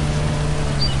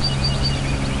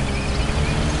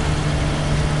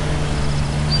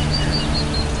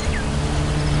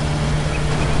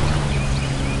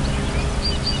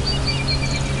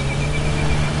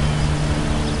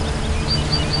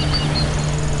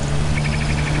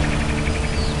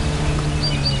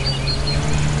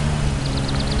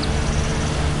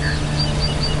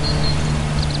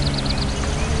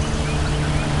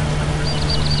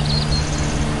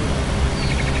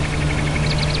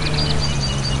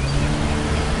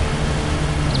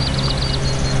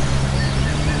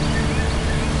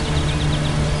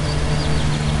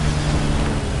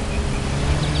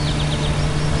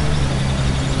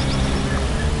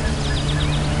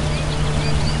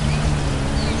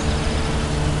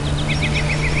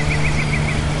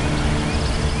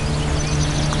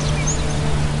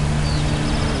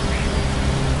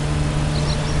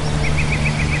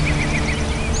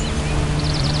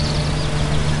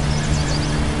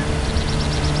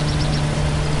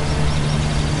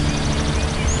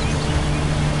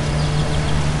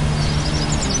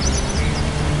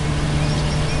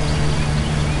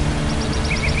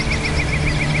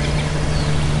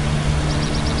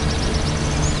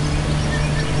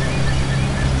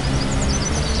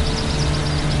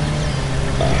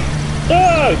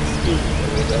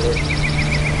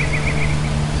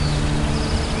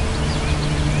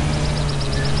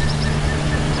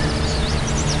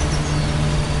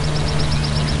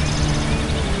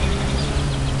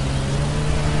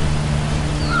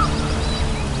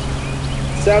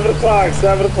 7 o'clock,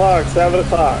 7 o'clock, 7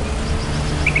 o'clock.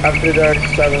 After dark,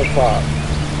 7 o'clock.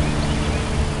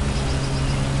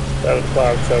 7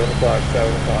 o'clock, 7 o'clock,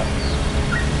 7 o'clock.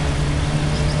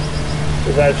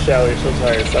 Is that Shelly? She'll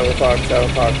tell you. 7 o'clock, 7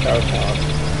 o'clock, 7 o'clock.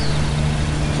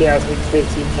 She asked me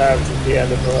 15 times at the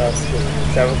end of the last week.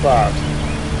 7 o'clock.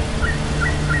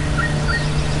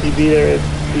 You beat her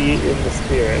beat in the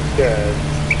spirit. Good.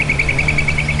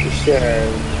 You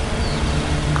should.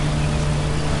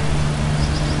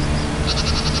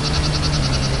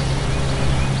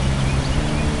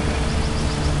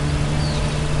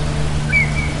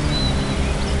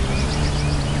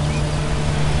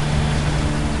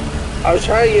 I was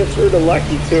trying to get through to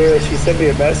Lucky to her. She sent me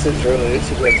a message earlier.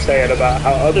 She kept saying about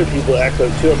how other people echo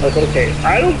too. I'm like, okay,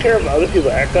 I don't care if other people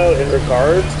echo in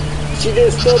regards. She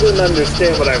just still didn't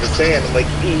understand what I was saying. I'm like,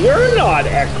 you're not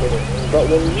echoing, but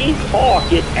when we talk,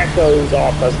 it echoes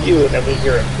off of you, and then we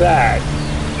hear it back.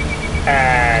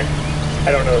 And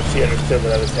I don't know if she understood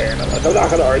what I was saying. I'm like, I'm not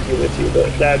going to argue with you, but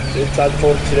it's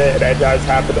unfortunate, and that does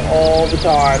happen all the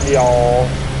time, y'all.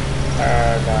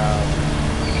 And,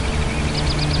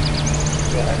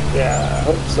 yeah, I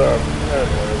hope so.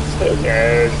 Anyways, who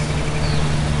cares?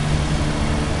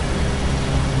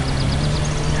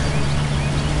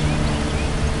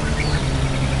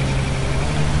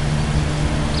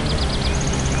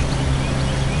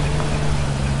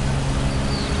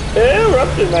 Yeah, we're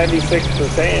up to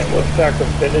 96%. Looks like I'm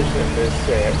finishing this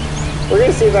shit. We're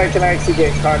gonna see if I can actually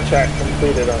get contract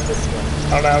completed on this one.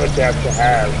 I don't know how much you have to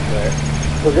have,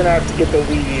 but we're gonna have to get the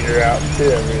weed eater out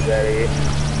too, everybody.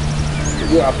 You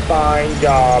do a fine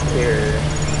job here.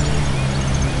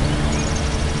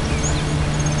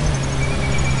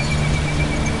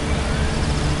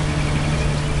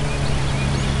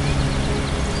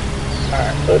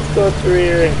 Alright, let's go through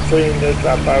here and clean this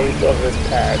up while we fill this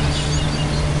patch.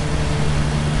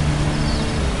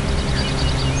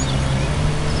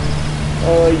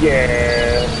 Oh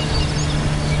yeah.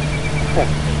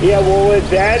 Yeah, well when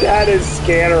Dad had his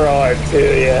scanner on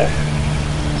too, yeah.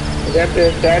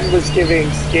 Ben was giving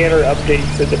scanner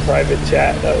updates in the private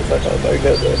chat, and I was like, oh my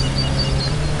goodness.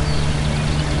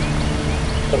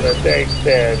 So thanks,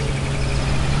 Ben.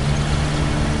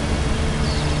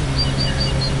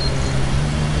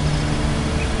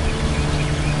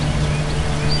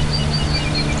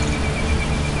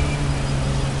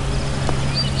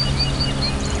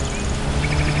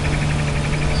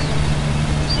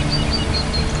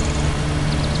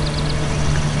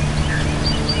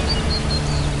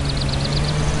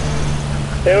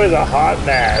 It was a hot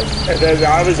mess, and then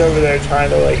I was over there trying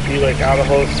to be out of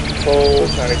host control,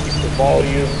 trying to keep the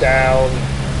volume down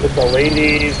with the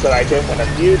ladies, but I didn't want to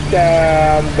mute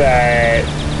them, and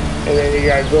then you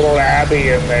got good old Abby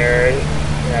in there,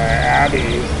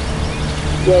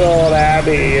 good old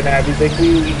Abby, and Abby's like,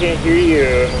 we can't hear you,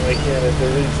 and I'm like, yeah, there's a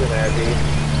reason, Abby.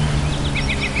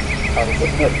 I was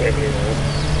like, okay,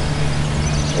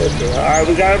 alright,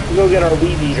 we gotta go get our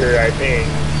weed eater, I think.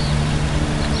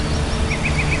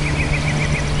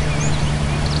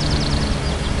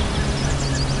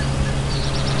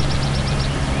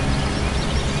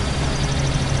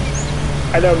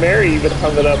 I know Mary even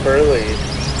hung it up early,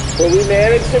 but we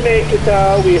managed to make it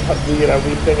though. We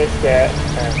finished that.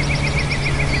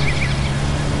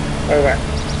 Okay,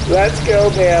 let's go,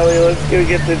 Bailey. Let's go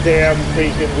get the damn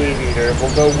freaking weed eater.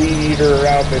 We'll go weed eater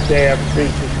around the damn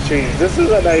freaking trees. This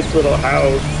is a nice little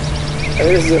house, and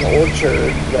this is an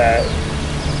orchard that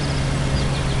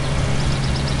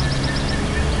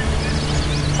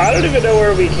I don't even know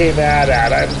where we came at.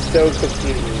 I'm so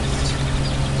confused.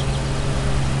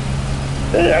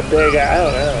 That big, I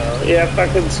don't know. Yeah,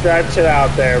 fucking stretch it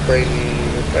out there, Brady.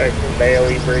 Fucking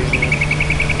Bailey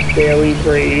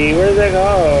Brady. Where'd they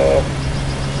go?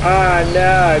 Ah,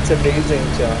 no, it's amazing,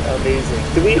 John. Amazing.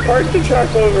 Did we park the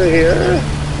truck over here?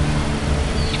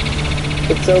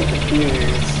 I'm so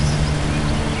confused.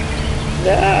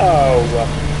 No.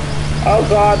 Oh,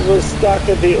 God, we're stuck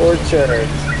in the orchard.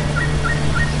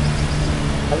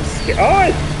 I'm scared.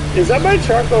 Oh, is that my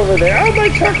truck over there? Oh, my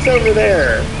truck's over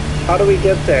there. How do we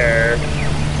get there?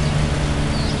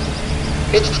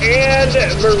 It's Anne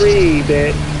Marie,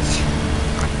 bitch.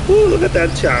 Ooh, look at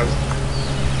that chunk.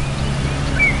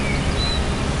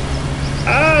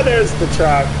 Ah, there's the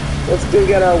truck. Let's go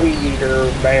get our weed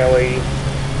eater, Bailey.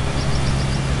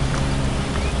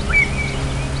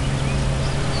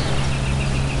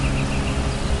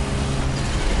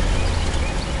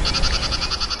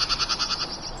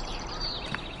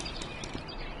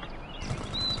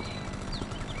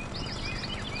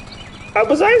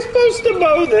 Was I supposed to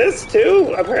mow this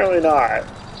too? Apparently not.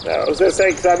 No, I was gonna say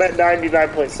because I'm at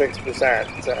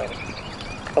 99.6%. So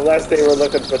Unless they were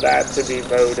looking for that to be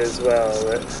mode as well.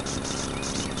 But...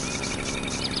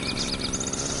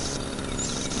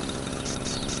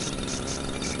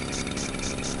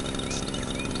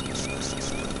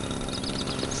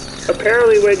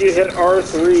 apparently when you hit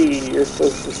R3, you're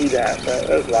supposed to see that.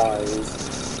 That lies.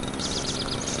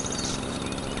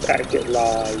 That get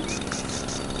lies.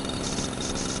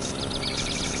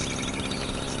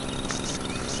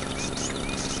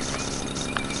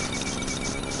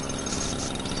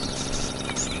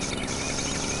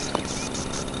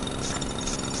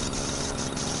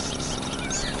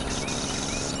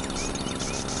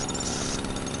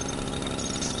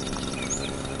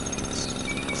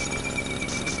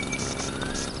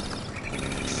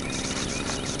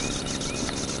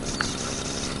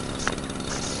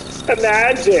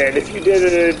 Imagine if you did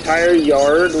an entire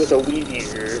yard with a weed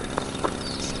eater.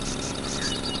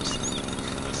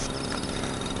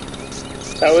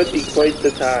 That would be quite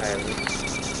the time.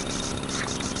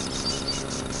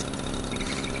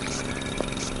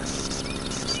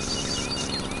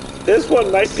 This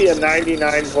one might be a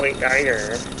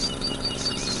 99.9er.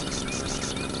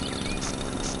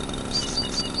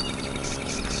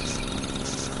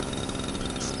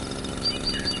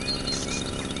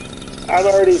 I'm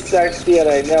already sexy and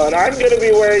I know, and I'm gonna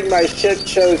be wearing my shit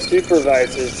show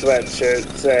supervisor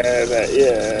sweatshirt,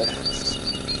 yeah.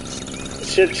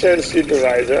 Shit show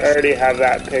supervisor, I already have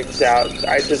that picked out.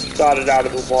 I just got it out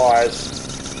of the wash.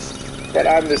 But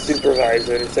I'm the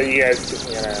supervisor, so you guys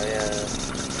can,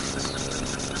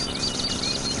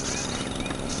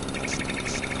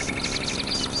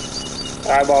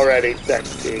 yeah. I'm already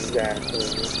sexy,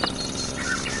 exactly.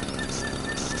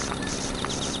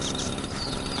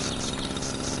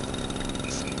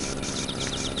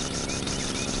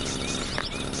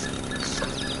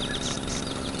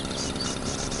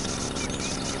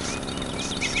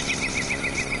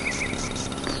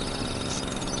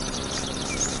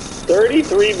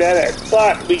 $33 minutes,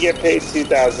 but we get paid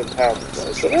 2,000 pounds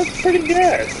more, so that's pretty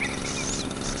good.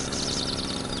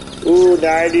 Ooh,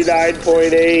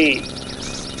 99.8.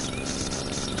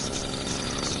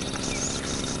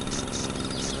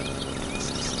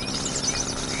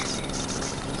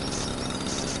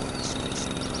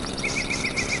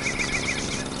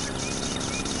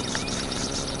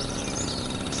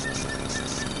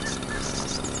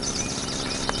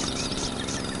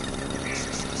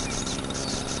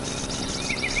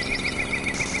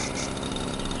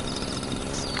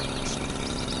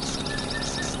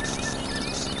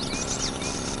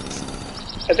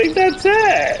 I think that's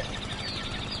it.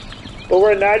 But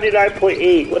we're at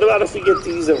 99.8. What about if we get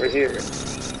these over here?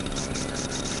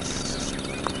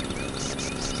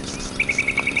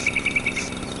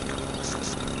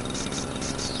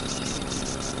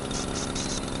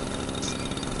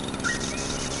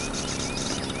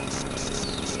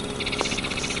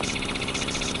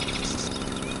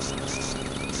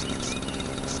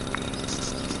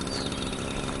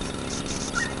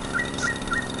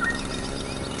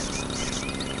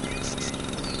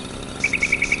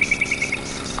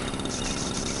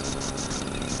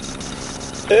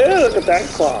 Hey, look at that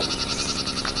clock.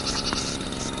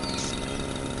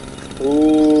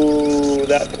 Ooh,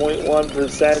 that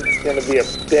 0.1% is going to be a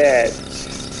bitch.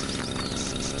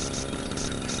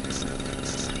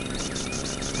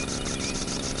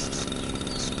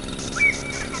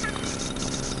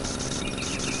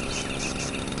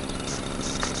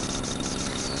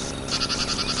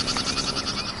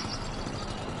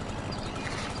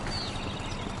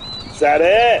 Is that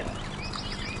it?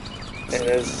 And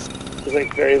there's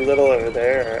like very little over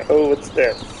there. Oh, what's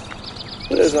this?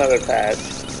 There's another patch.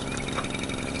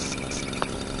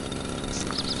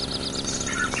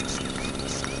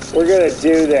 We're gonna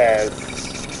do this.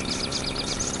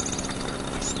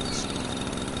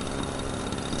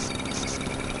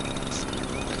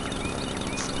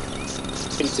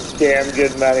 Need some damn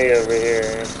good money over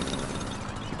here.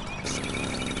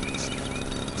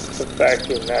 The fact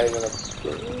you're not even a...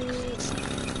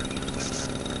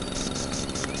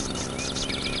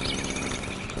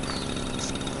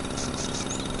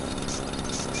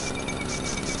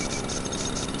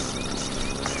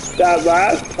 That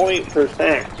last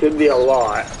 0.% could be a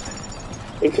lot.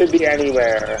 It could be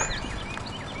anywhere.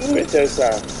 With this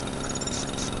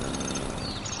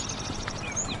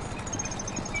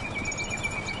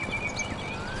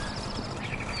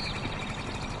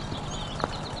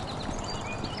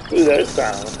Ooh, those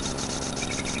sounds.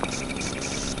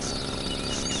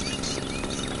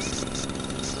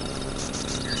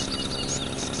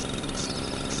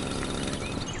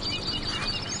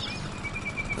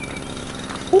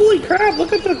 Holy crap,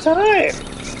 look at the time.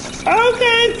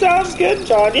 Okay, sounds good,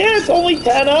 John. Yeah, it's only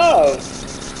 10 of.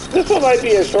 This one might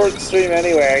be a short stream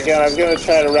anyway. Again, I'm going to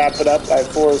try to wrap it up by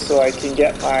 4 so I can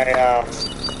get my, I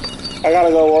gotta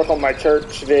go work on my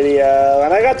church video.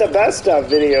 And I got the best of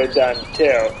video done,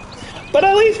 too. But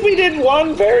at least we did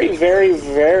one very, very,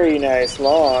 very nice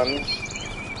lawn.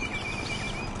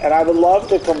 And I would love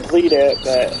to complete it,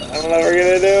 but I don't know if we're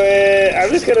going to do it. I'm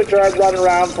just going to try and run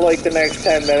around for like the next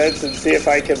 10 minutes and see if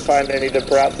I can find any to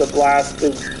blast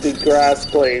the grass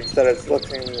blades that it's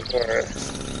looking for.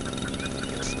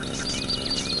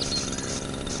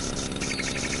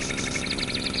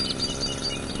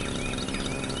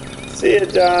 See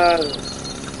it done.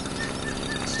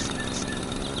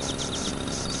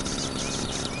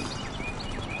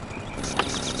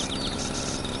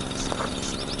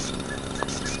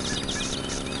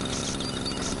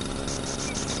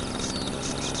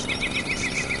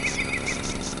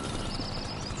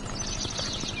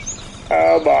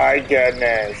 Oh my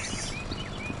goodness.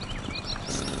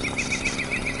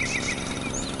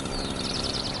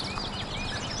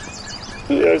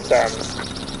 There's some.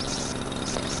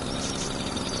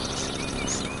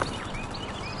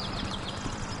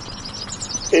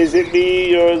 Is it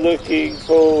me you're looking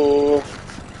for?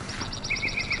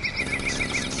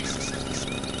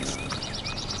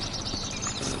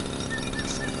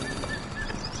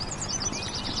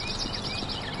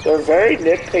 They're very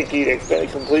nitpicky to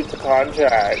complete the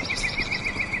contract.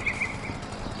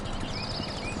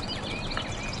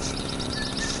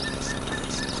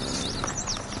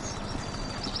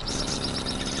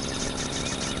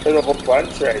 There's a whole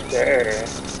bunch right there.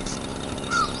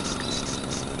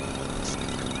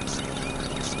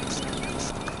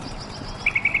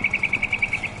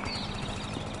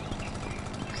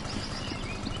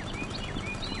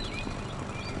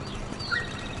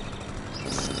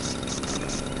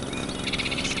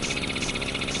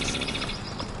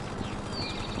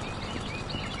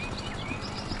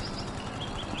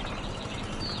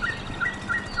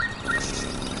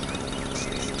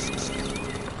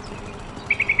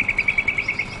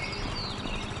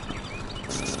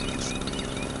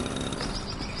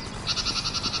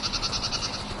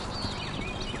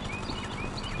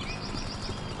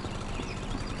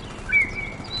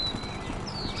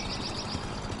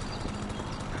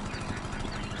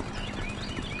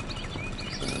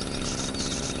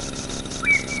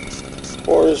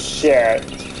 Or shit.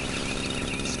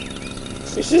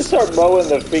 We should start mowing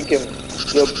the freaking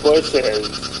bushes.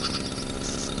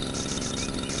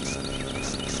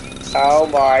 Oh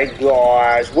my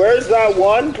gosh. Where's that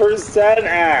 1%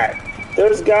 at?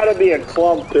 There's gotta be a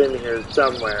clump in here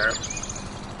somewhere.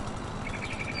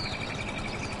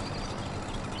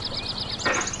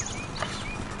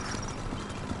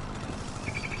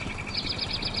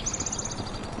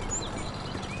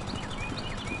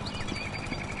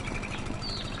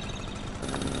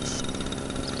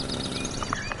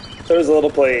 There's a little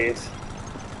place.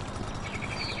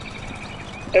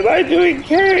 Am I doing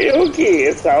karaoke?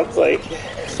 It sounds like.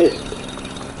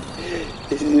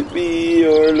 Is it me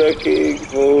you're looking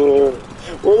for?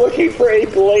 We're looking for a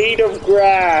blade of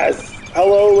grass.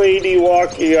 Hello, lady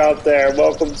walking out there.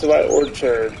 Welcome to my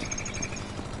orchard.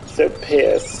 So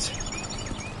pissed.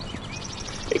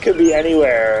 It could be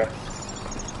anywhere.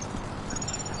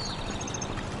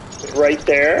 Right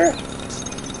there.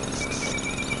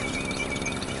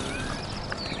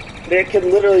 It could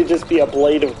literally just be a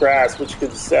blade of grass, which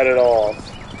could set it off.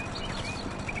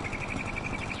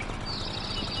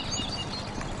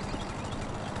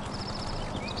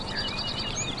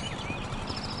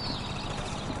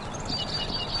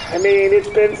 I mean, it's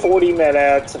been 40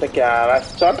 minutes, and again,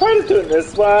 so I'm probably doing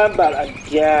this one, but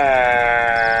again,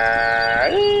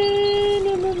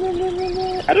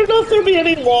 I don't know if there'll be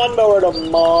any lawnmower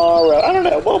tomorrow. I don't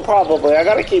know. Well, probably. I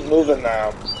gotta keep moving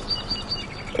now.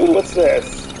 Ooh, what's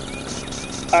this?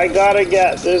 I gotta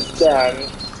get this done.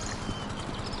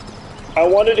 I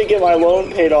wanted to get my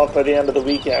loan paid off by the end of the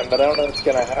weekend, but I don't know if it's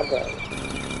gonna happen.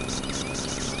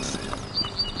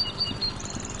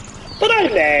 But I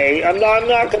may. I'm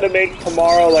not gonna make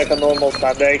tomorrow like a normal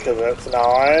Sunday, because it's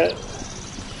not.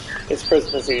 It's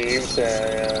Christmas Eve, so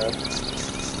yeah.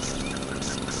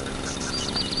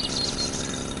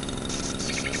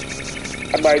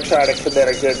 I might try to commit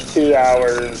a good 2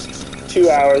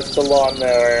 hours to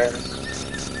lawnmower.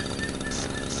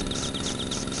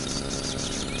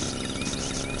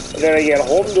 And then again,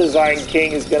 Home Design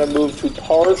King is going to move to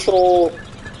partial.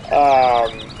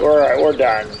 We're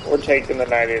done. We're taking the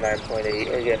 99.8.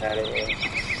 We're getting out of here.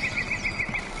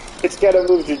 It's going to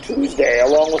move to Tuesday,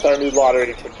 along with our new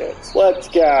lottery tickets. Let's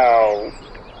go.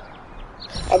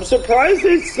 I'm surprised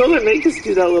they still didn't make us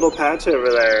do that little patch over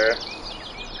there.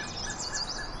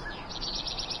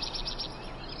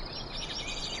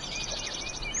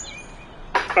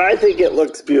 I think it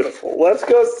looks beautiful. Let's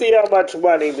go see how much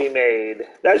money we made.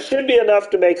 That should be enough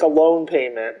to make a loan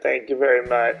payment. Thank you very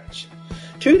much.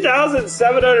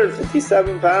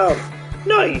 2,757 pounds.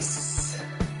 Nice.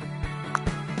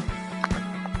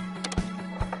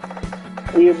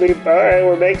 Alright,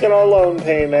 we're making a loan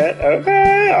payment.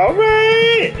 Okay,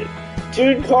 alright.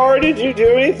 Jude Carr, did you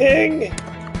do anything?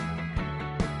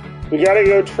 We gotta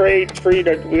go we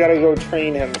gotta go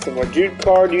train him some more. Jude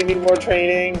Carr, do you need more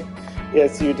training?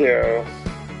 Yes, you do.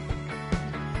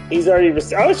 He's already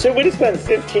received. Oh shit, we just spent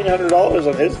 $1,500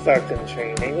 on his fucking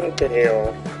training. What the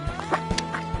hell?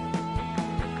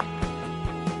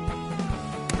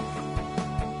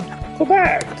 Go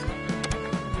back.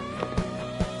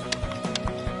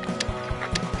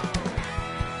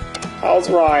 How's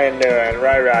Ryan doing?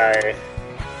 Right.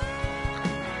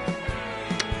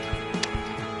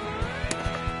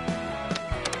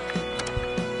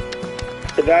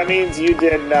 So that means you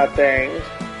did nothing.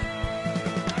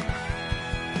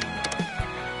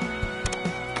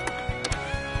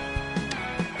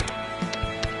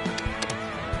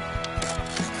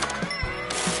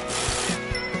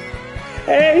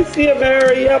 Hey, see you,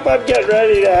 Mary. Yep, I'm getting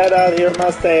ready to head out here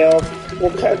myself.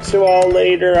 We'll catch you all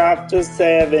later after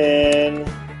 7.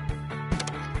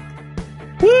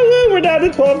 Woo-woo, we're down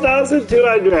to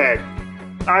 12,200.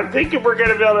 I'm thinking we're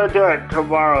gonna be able to do it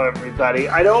tomorrow, everybody.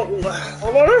 I wonder if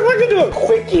I can do a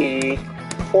quickie.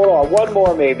 Hold on, one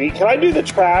more maybe. Can I do the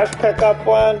trash pickup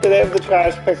one? Do they have the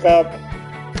trash pickup?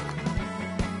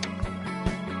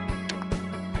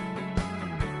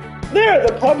 There,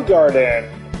 the pub garden.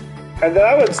 And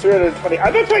that one's 320.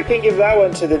 I bet I can give that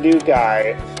one to the new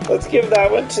guy. Let's give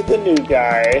that one to the new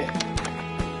guy.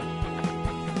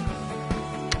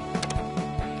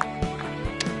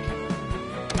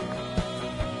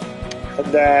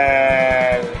 And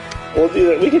then we'll do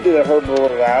that. We could do the Herbal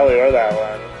Valley or that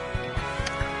one.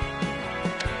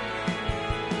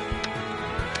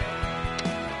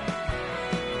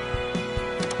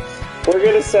 We're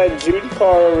gonna send Jude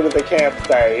Carr over to the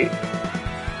campsite.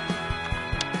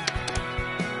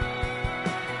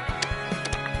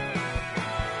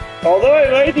 Although I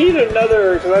might need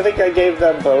another, because I think I gave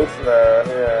them both the,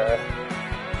 yeah.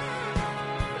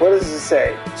 What does it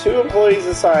say? 2 employees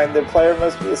assigned. The player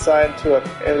must be assigned to a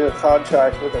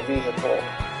contract with a vehicle.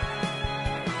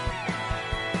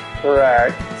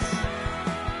 Correct.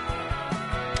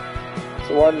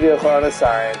 So 1 vehicle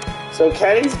unassigned. So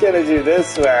Kenny's gonna do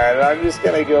this one, and I'm just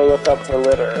gonna go look up for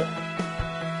litter.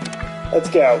 Let's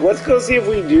go. Let's go see if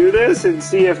we do this and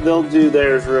see if they'll do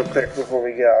theirs real quick before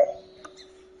we go.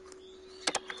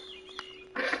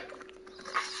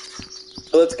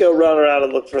 Let's go run around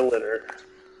and look for litter.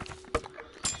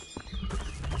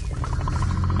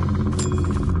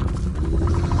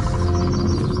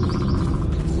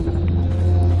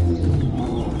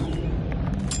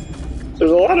 There's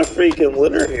a lot of freaking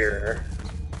litter here.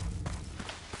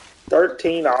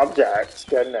 13 objects,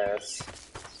 goodness.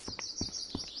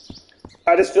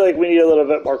 I just feel like we need a little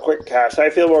bit more quick cash. I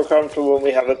feel more comfortable when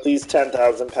we have at least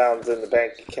 10,000 pounds in the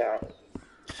bank account.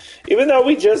 Even though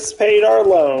we just paid our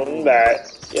loan,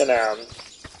 but, you know.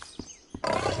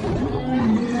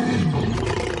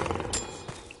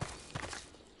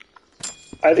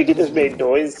 I think it just made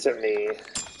noise to me.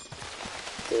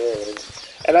 Good.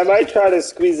 And I might try to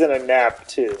squeeze in a nap,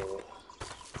 too.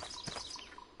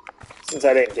 Since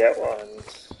I didn't get one.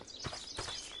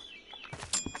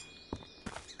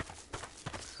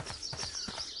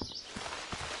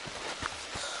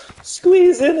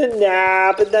 Squeeze in a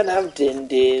nap and then have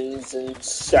din-dins and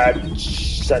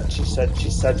suchies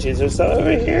or so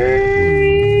over here.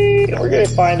 We're gonna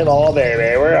find them all,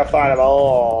 baby. We're gonna find them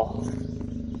all.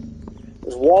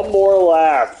 There's one more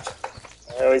left.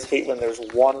 I always hate when there's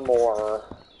one more.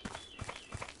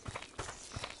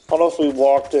 I don't know if we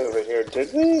walked over here,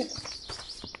 did we?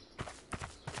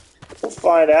 We'll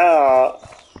find out.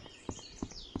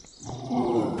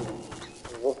 Whoa.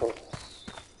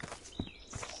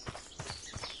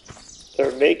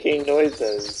 They're making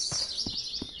noises.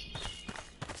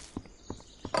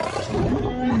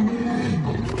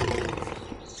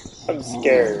 I'm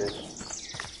scared.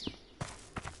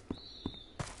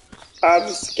 I'm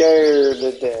scared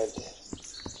to death.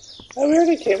 Oh, we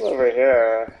already came over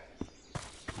here.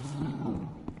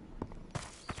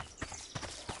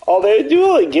 Oh, they do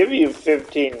only give you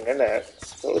 15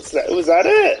 minutes. What's that? Was that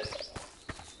it?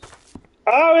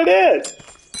 Oh, it is.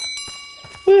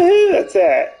 Woohoo, that's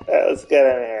it. Let's get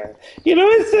in here. You know,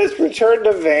 it says return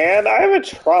to van. I have a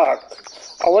truck.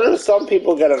 I wonder if some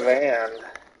people get a van.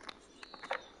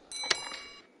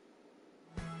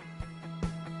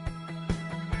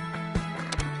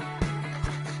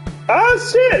 Oh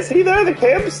shit! See there, the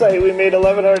campsite we made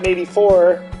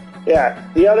 1184. Yeah,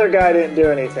 the other guy didn't do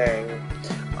anything.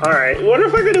 Alright, what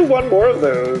if I could do one more of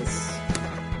those?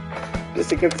 Just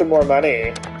to get some more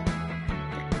money.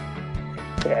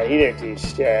 Yeah, he didn't do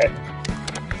shit.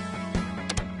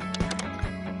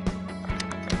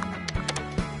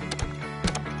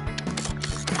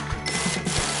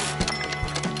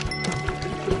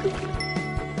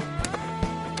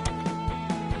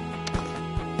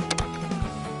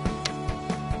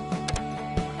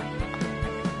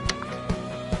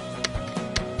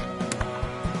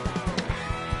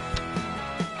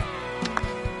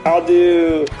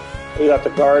 We got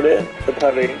the garden, the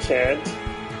paving enchant,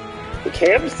 the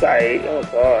campsite, oh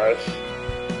gosh.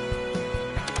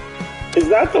 Is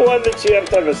that the one that you have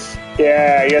to have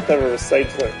yeah, you have to have a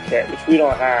recycling kit, which we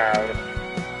don't have.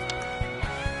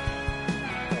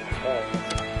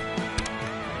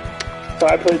 So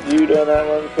I put Jude on that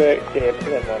one quick, yeah,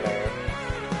 put him on there.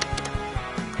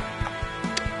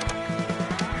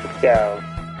 Let's go.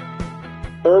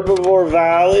 Herbivore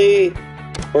Valley.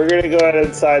 We're gonna go ahead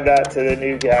and sign that to the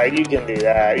new guy. You can do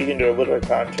that. You can do a little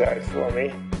contract for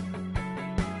me.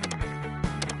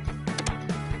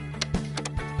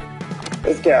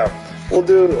 Let's go. We'll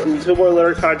do 2 more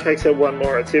letter contracts and 1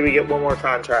 more. Let's see if we get 1 more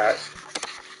contract.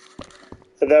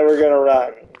 And then we're gonna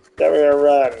run.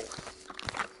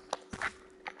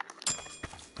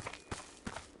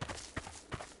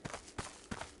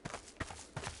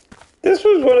 This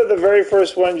was one of the very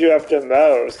first ones you have to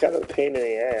mow. It was kind of a pain in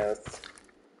the ass.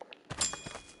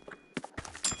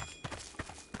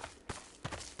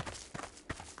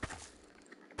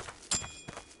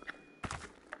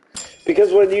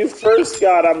 Because when you first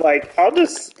got, I'm like, I'll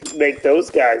just make those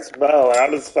guys mow, and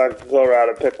I'll just fucking go around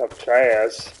and pick up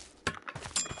trash.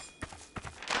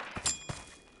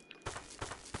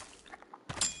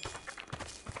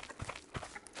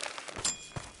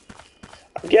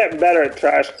 I'm getting better at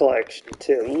trash collection,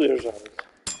 too. Ooh, there's one.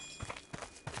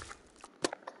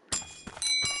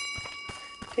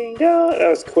 Ding dong. That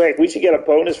was quick. We should get a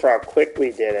bonus for how quick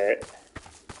we did it.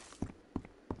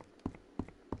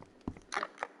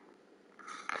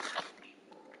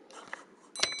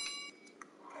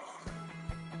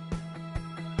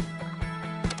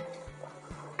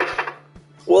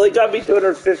 Well, he got me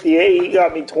 258. He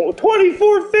got me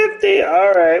 2450.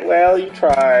 All right. Well, you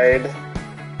tried.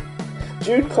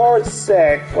 Jude Carr's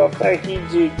sick. Well, thank you,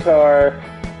 Jude Carr.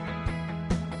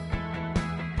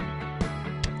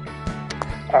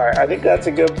 All right. I think that's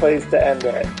a good place to end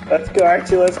it. Let's go.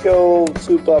 Actually, let's go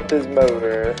soup up his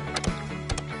motor.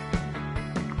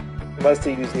 Must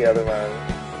have used the other one.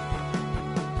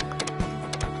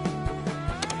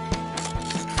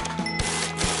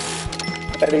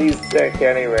 And he's sick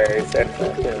anyway, so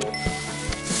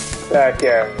back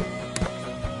in.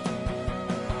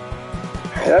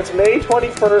 That's May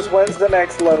 21st. When's the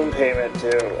next loan payment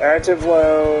due? Active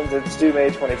loans, it's due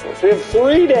May 24th. So we have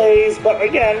 3 days, but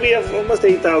again, we have almost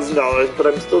 $8,000, but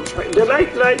I'm still training. Did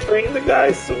I train the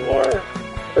guy some more?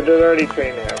 Or did I already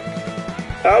train him?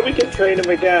 Oh, we can train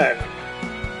him again.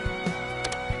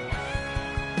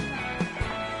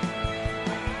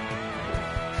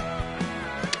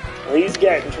 He's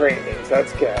getting trainings,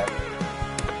 that's good.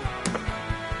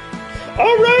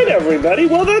 Alright everybody,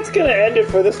 well that's going to end it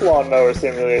for this lawnmower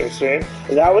simulator stream.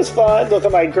 That was fun, look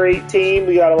at my great team,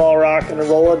 we got them all rocking and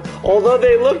rolling. Although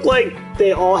they look like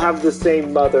they all have the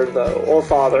same mother though, or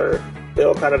father. They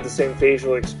all kind of have the same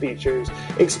facial features.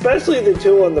 Especially the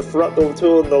 2 on the front, the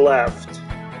 2 on the left.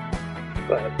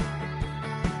 But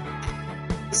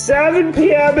 7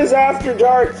 p.m. is after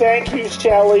dark. Thank you,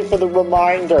 Shelly, for the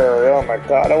reminder. Oh my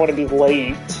god, I want to be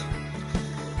late.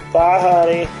 Bye,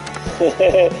 honey.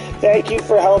 Thank you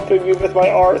for helping me with my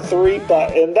R3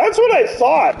 button. That's what I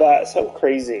thought. That's so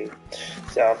crazy.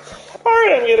 So,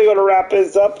 alright, I'm going to go to wrap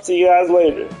this up. See you guys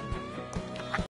later.